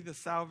see the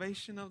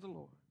salvation of the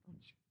Lord, don't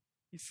you?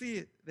 You see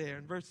it there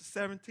in verses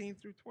 17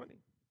 through 20.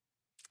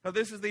 So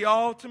this is the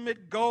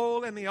ultimate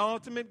goal and the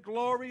ultimate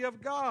glory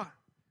of God.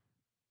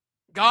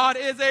 God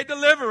is a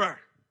deliverer.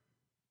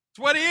 That's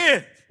what he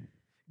is.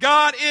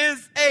 God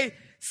is a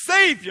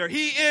savior.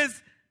 He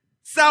is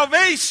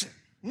salvation.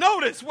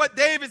 Notice what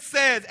David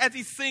says as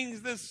he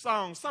sings this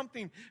song,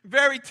 something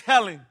very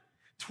telling.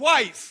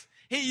 Twice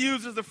he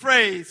uses the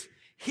phrase,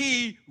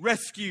 he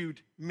rescued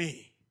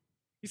me.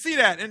 You see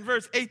that in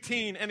verse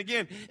 18 and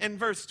again in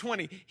verse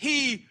 20.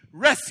 He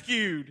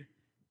rescued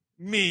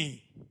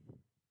me.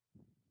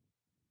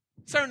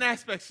 Certain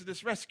aspects of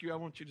this rescue I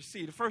want you to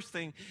see. The first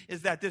thing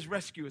is that this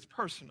rescue is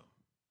personal.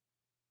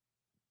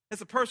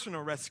 It's a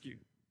personal rescue.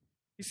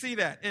 You see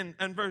that in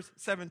verse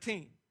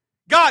 17.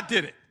 God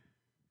did it.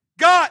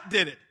 God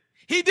did it.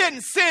 He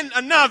didn't send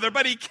another,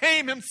 but he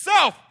came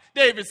himself,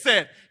 David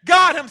said.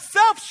 God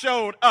himself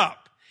showed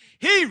up.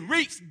 He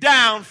reached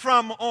down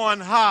from on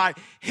high.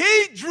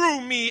 He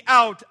drew me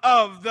out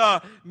of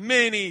the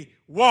many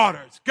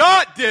waters.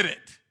 God did it.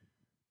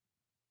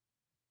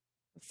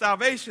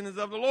 Salvation is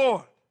of the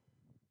Lord.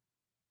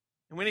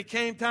 And when it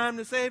came time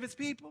to save his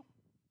people,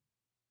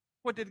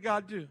 what did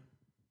God do?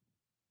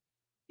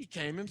 He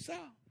came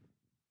himself.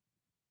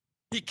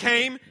 He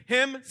came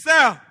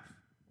himself.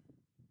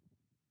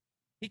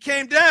 He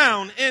came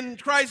down in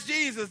Christ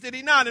Jesus, did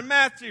he not? In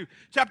Matthew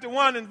chapter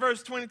 1 and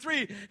verse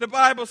 23, the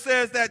Bible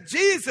says that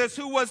Jesus,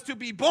 who was to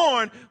be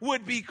born,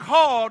 would be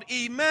called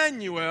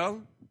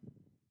Emmanuel,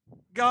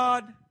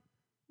 God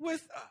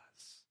with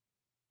us.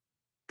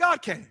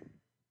 God came.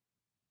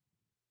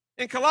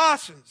 In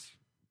Colossians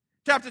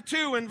chapter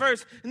 2 and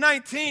verse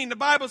 19, the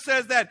Bible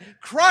says that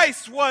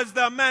Christ was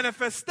the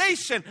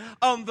manifestation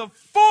of the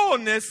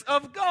fullness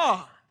of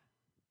God.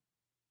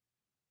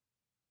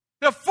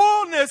 The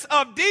fullness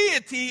of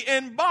deity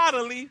in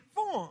bodily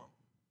form.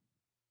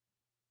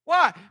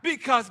 Why?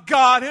 Because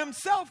God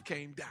himself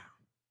came down.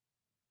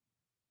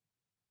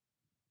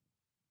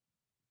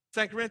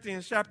 2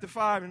 Corinthians chapter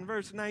 5 and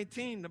verse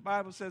 19, the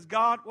Bible says,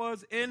 God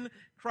was in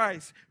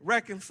Christ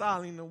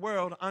reconciling the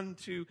world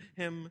unto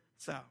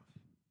himself.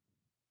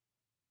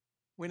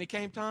 When it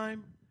came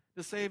time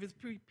to save his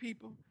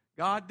people,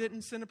 God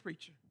didn't send a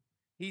preacher.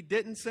 He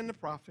didn't send a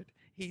prophet.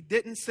 He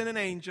didn't send an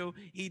angel.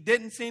 He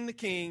didn't send the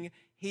king.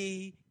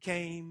 He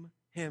came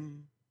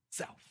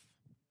himself.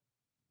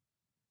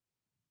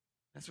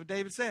 That's what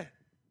David said.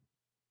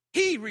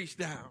 He reached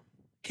down.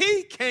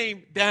 He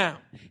came down.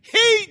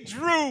 He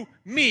drew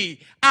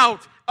me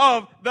out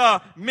of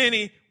the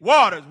many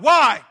waters.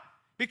 Why?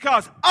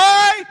 Because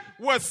I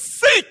was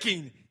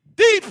sinking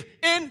deep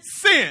in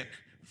sin,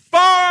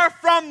 far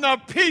from the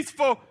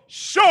peaceful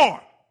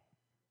shore,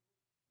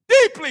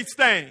 deeply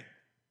stained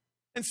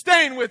and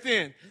stained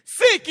within,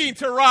 seeking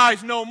to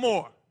rise no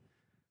more.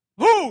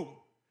 Who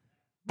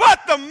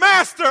but the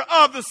master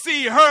of the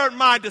sea heard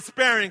my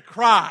despairing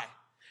cry,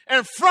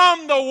 and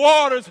from the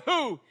waters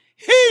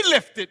he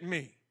lifted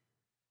me.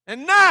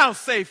 And now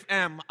safe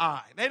am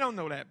I. They don't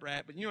know that,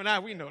 Brad, but you and I,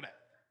 we know that.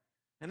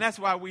 And that's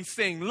why we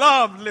sing,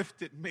 love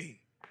lifted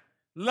me.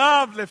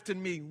 Love lifted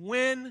me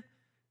when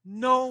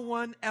no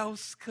one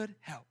else could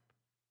help.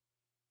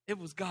 It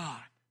was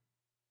God.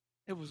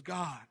 It was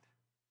God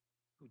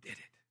who did it.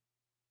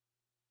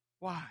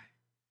 Why?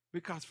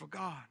 Because for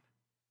God,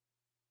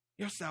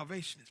 your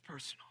salvation is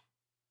personal.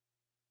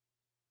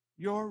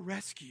 Your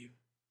rescue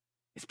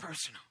is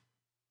personal.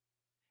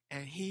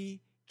 And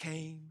he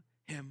came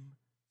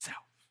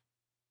himself.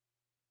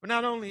 But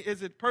not only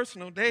is it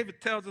personal,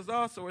 David tells us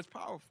also it's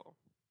powerful.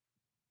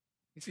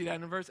 You see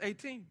that in verse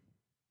 18.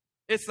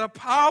 It's a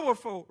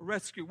powerful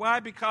rescue. Why?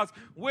 Because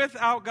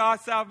without God,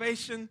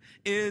 salvation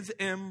is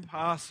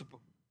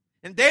impossible.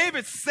 And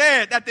David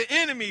said that the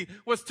enemy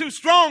was too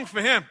strong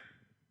for him.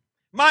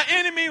 My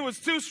enemy was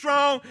too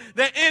strong.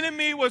 The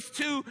enemy was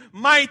too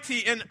mighty.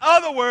 In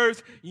other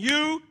words,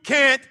 you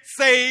can't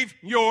save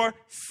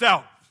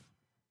yourself.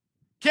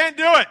 Can't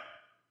do it.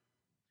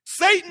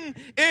 Satan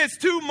is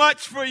too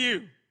much for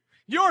you.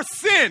 Your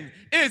sin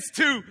is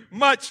too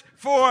much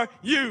for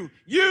you.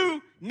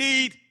 You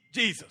need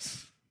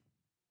Jesus.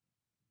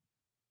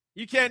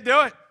 You can't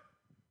do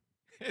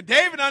it.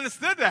 David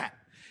understood that.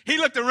 He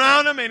looked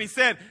around him and he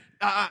said,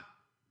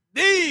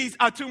 these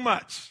are too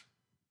much.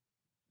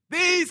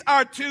 These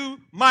are too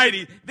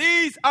mighty.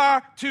 These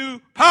are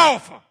too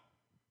powerful.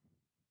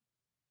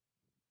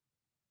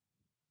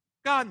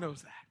 God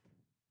knows that.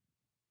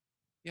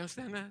 You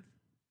understand that?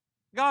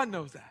 God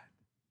knows that.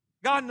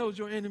 God knows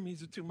your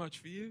enemies are too much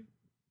for you.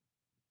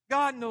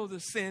 God knows the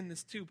sin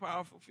is too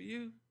powerful for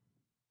you.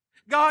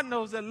 God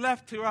knows that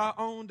left to our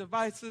own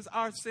devices,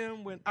 our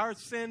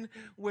sin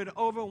would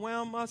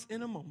overwhelm us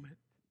in a moment.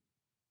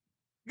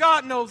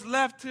 God knows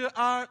left to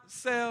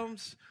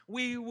ourselves,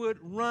 we would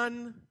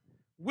run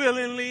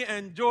willingly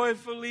and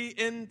joyfully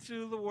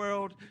into the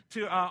world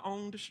to our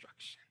own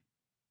destruction.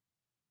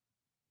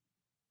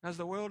 As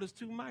the world is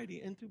too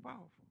mighty and too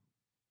powerful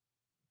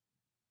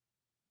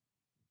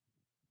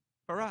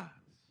for us,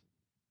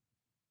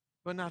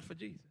 but not for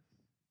Jesus.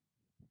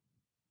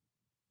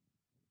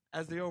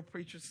 As the old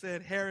preacher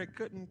said, Herod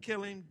couldn't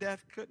kill him,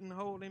 death couldn't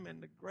hold him,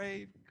 and the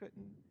grave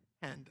couldn't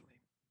handle him.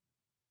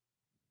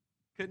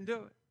 Couldn't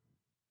do it.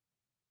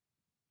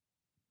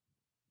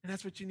 And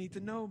that's what you need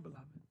to know,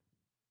 beloved.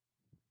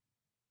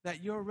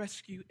 That your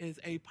rescue is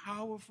a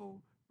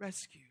powerful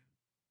rescue.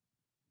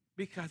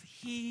 Because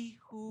he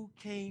who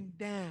came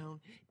down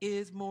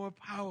is more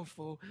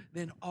powerful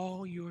than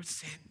all your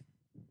sin.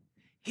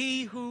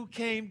 He who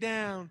came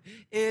down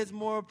is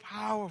more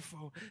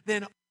powerful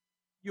than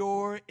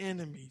your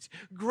enemies.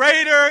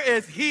 Greater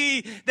is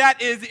he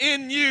that is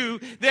in you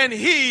than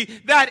he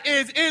that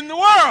is in the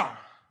world.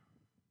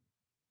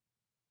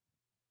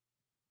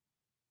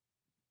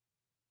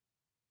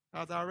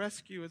 Because our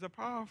rescue is a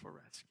powerful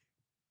rescue.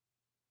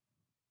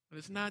 But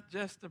it's not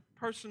just a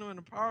personal and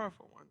a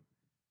powerful one.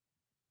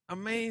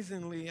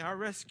 Amazingly, our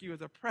rescue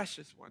is a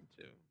precious one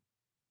too.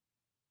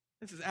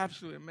 This is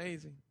absolutely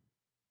amazing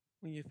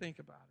when you think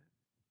about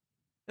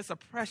it. It's a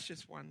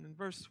precious one. In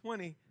verse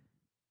 20,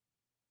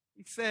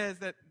 he says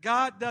that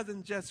God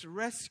doesn't just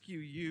rescue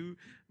you,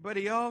 but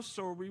he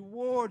also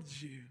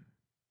rewards you.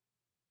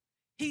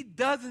 He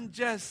doesn't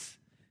just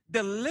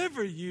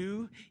deliver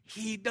you,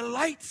 he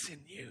delights in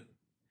you.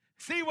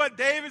 See what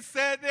David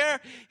said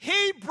there?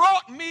 He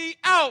brought me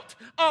out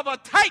of a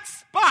tight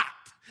spot.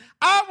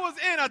 I was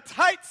in a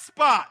tight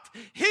spot.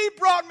 He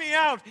brought me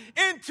out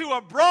into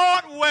a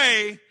broad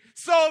way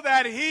so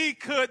that he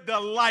could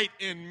delight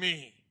in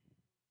me.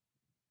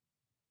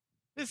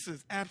 This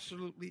is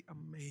absolutely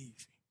amazing.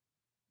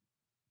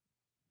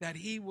 That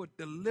he would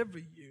deliver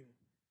you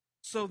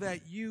so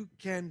that you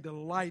can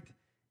delight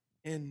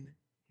in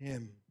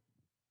him.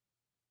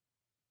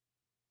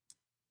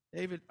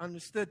 David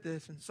understood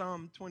this in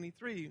Psalm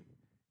 23.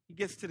 He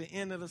gets to the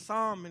end of the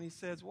psalm and he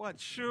says, what?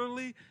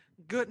 Surely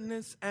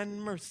goodness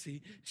and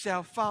mercy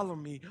shall follow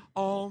me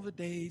all the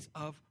days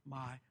of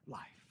my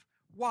life.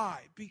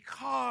 Why?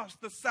 Because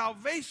the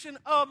salvation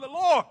of the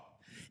Lord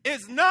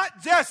is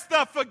not just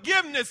the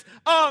forgiveness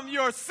of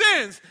your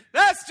sins.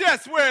 That's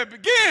just where it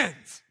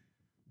begins.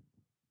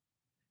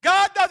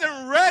 God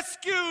doesn't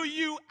rescue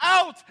you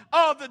out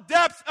of the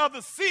depths of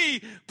the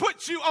sea,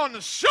 put you on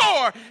the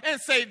shore, and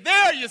say,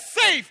 there, you're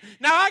safe.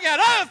 Now I got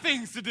other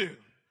things to do.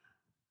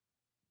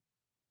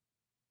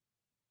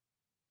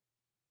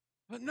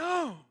 But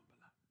no.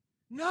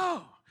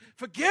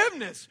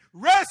 Forgiveness,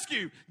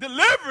 rescue,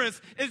 deliverance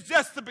is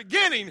just the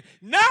beginning.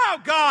 Now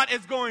God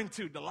is going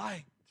to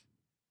delight.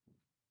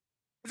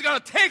 He's going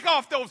to take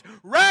off those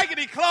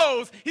raggedy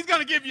clothes. He's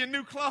going to give you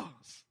new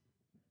clothes.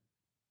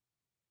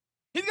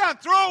 He's going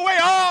to throw away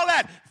all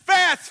that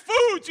fast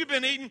food you've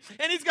been eating,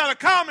 and he's going to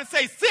come and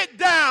say, sit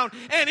down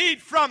and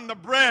eat from the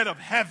bread of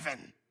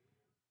heaven.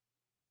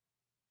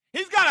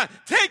 He's going to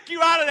take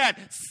you out of that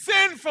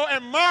sinful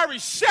and marry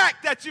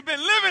shack that you've been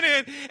living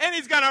in, and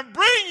he's going to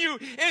bring you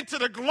into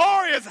the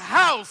glorious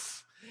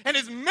house and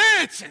his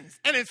mansions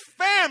and his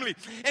family,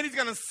 and he's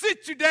going to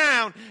sit you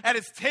down at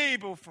his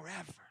table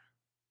forever.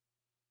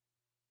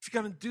 He's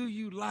going to do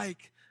you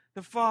like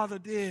the Father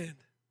did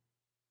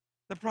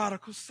the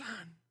prodigal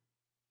son.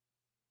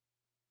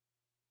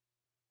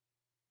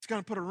 He's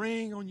going to put a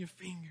ring on your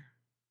finger.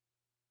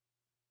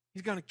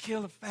 He's going to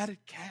kill a fatted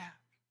calf.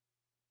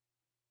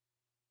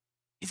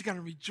 He's going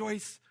to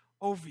rejoice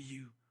over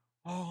you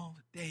all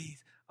the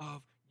days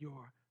of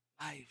your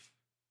life.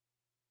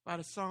 But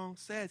the song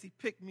says, he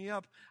picked me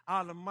up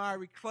out of the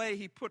miry clay.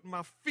 He put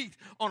my feet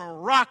on a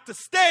rock to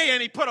stay,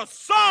 and he put a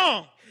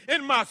song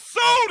in my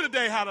soul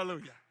today.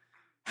 Hallelujah.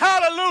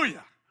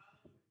 Hallelujah.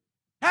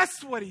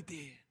 That's what he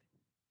did.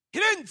 He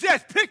didn't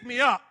just pick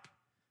me up,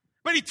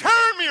 but he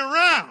turned me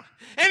around,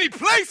 and he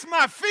placed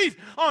my feet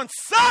on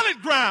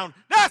solid ground.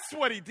 That's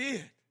what he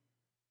did.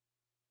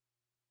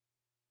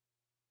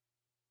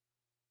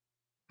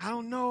 I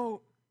don't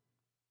know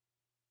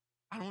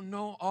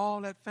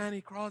all that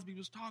Fanny Crosby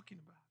was talking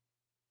about.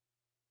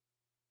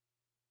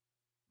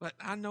 But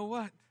I know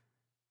what?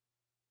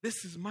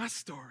 This is my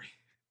story.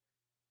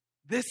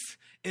 This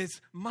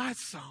is my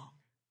song.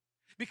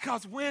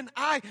 Because when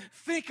I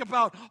think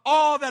about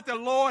all that the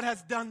Lord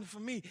has done for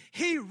me,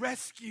 he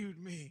rescued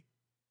me.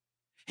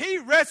 He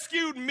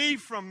rescued me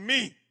from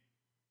me.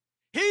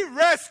 He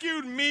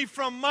rescued me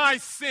from my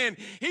sin.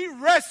 He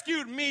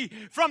rescued me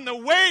from the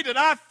way that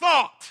I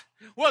thought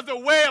was the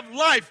way of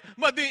life,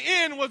 but the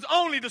end was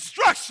only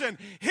destruction.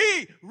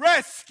 He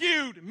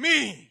rescued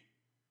me.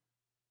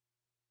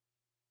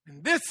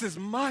 And this is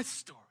my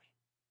story.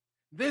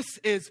 This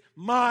is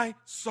my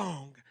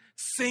song,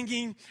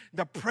 singing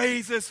the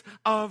praises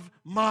of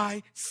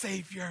my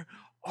Savior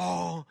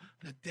all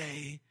the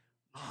day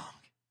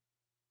long.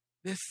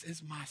 This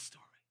is my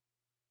story.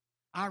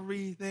 I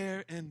read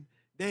there in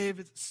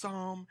David's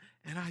psalm,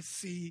 and I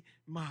see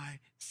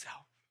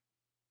myself.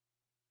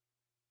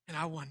 And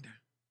I wonder,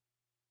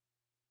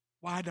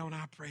 why don't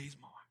I praise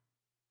more?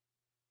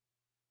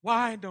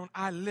 Why don't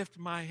I lift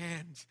my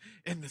hands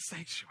in the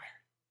sanctuary?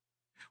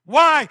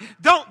 Why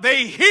don't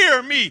they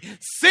hear me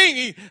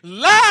singing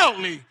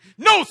loudly,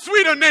 no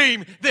sweeter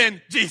name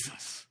than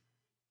Jesus?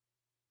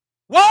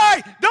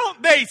 Why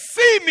don't they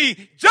see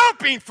me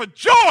jumping for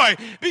joy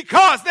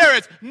because there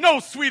is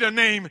no sweeter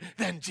name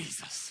than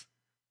Jesus?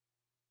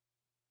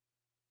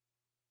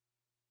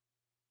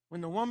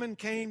 When the woman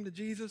came to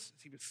Jesus,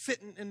 he was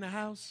sitting in the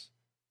house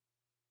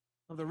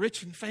of the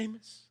rich and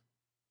famous,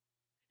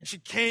 and she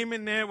came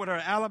in there with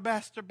her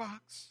alabaster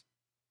box,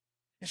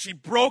 and she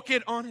broke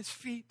it on his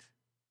feet,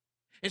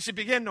 and she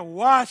began to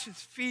wash his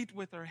feet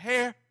with her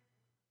hair.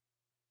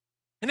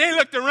 And they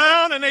looked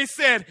around and they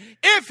said,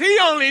 if he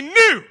only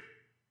knew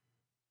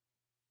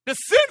the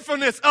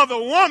sinfulness of the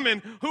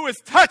woman who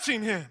is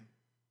touching him.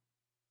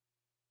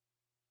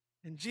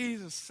 And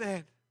Jesus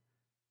said,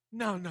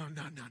 no.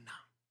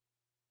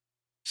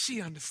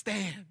 She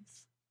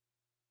understands.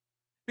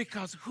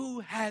 Because who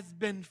has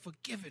been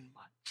forgiven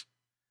much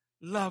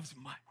loves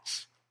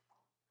much.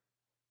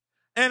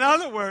 In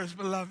other words,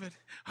 beloved,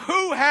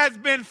 who has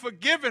been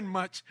forgiven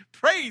much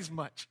prays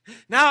much.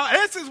 Now,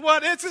 this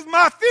is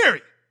my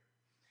theory.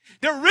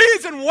 The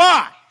reason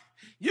why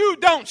you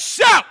don't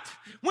shout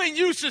when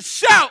you should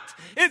shout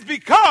is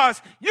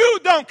because you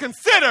don't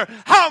consider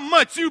how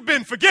much you've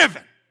been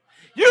forgiven.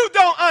 You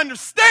don't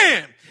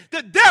understand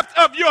the depth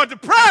of your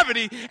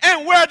depravity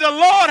and where the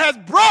Lord has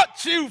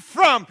brought you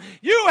from.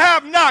 You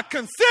have not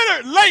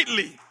considered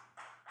lately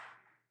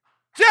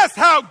just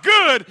how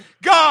good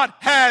God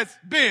has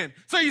been.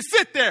 So you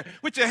sit there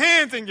with your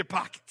hands in your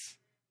pockets.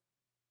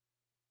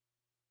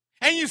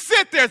 And you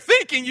sit there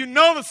thinking you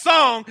know the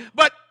song,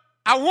 but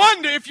I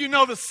wonder if you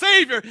know the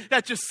Savior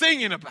that you're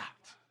singing about.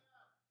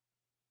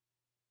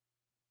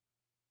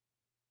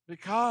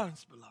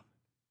 Because, beloved,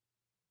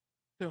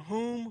 to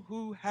whom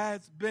who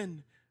has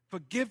been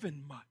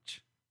forgiven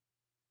much,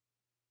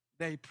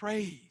 they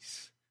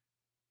praise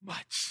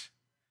much.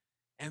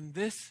 And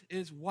this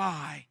is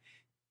why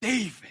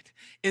David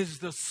is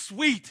the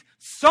sweet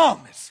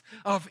psalmist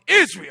of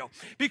Israel,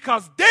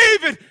 because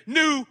David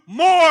knew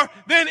more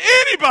than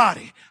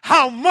anybody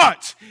how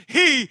much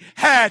he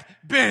had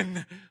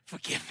been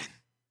forgiven.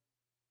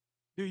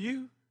 Do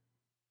you?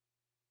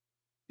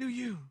 Do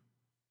you?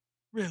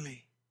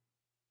 Really?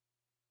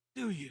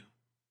 Do you?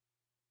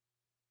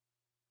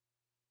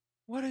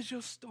 What is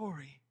your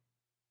story?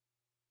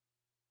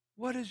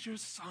 What is your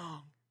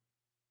song?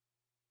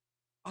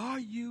 Are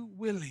you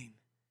willing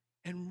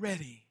and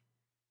ready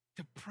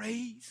to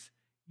praise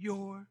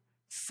your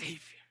Savior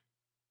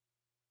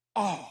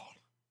all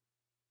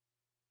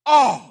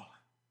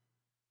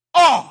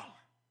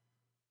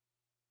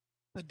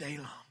the day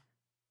long?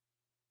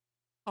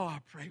 Oh, I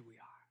pray we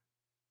are.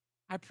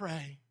 I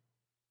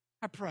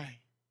pray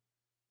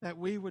that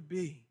we would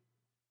be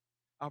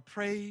a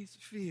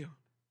praise-filled,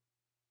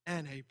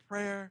 and a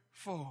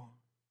prayerful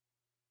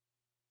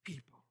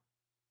people.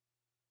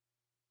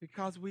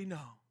 Because we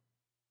know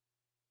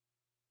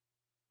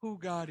who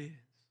God is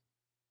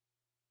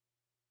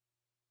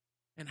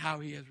and how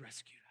he has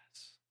rescued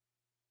us,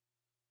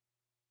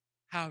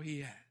 how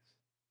he has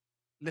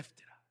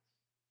lifted us,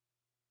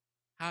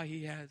 how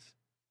he has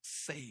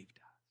saved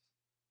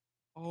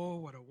us. Oh,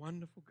 what a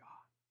wonderful God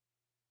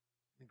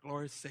and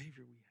glorious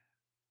Savior we have.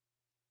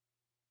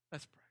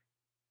 Let's pray.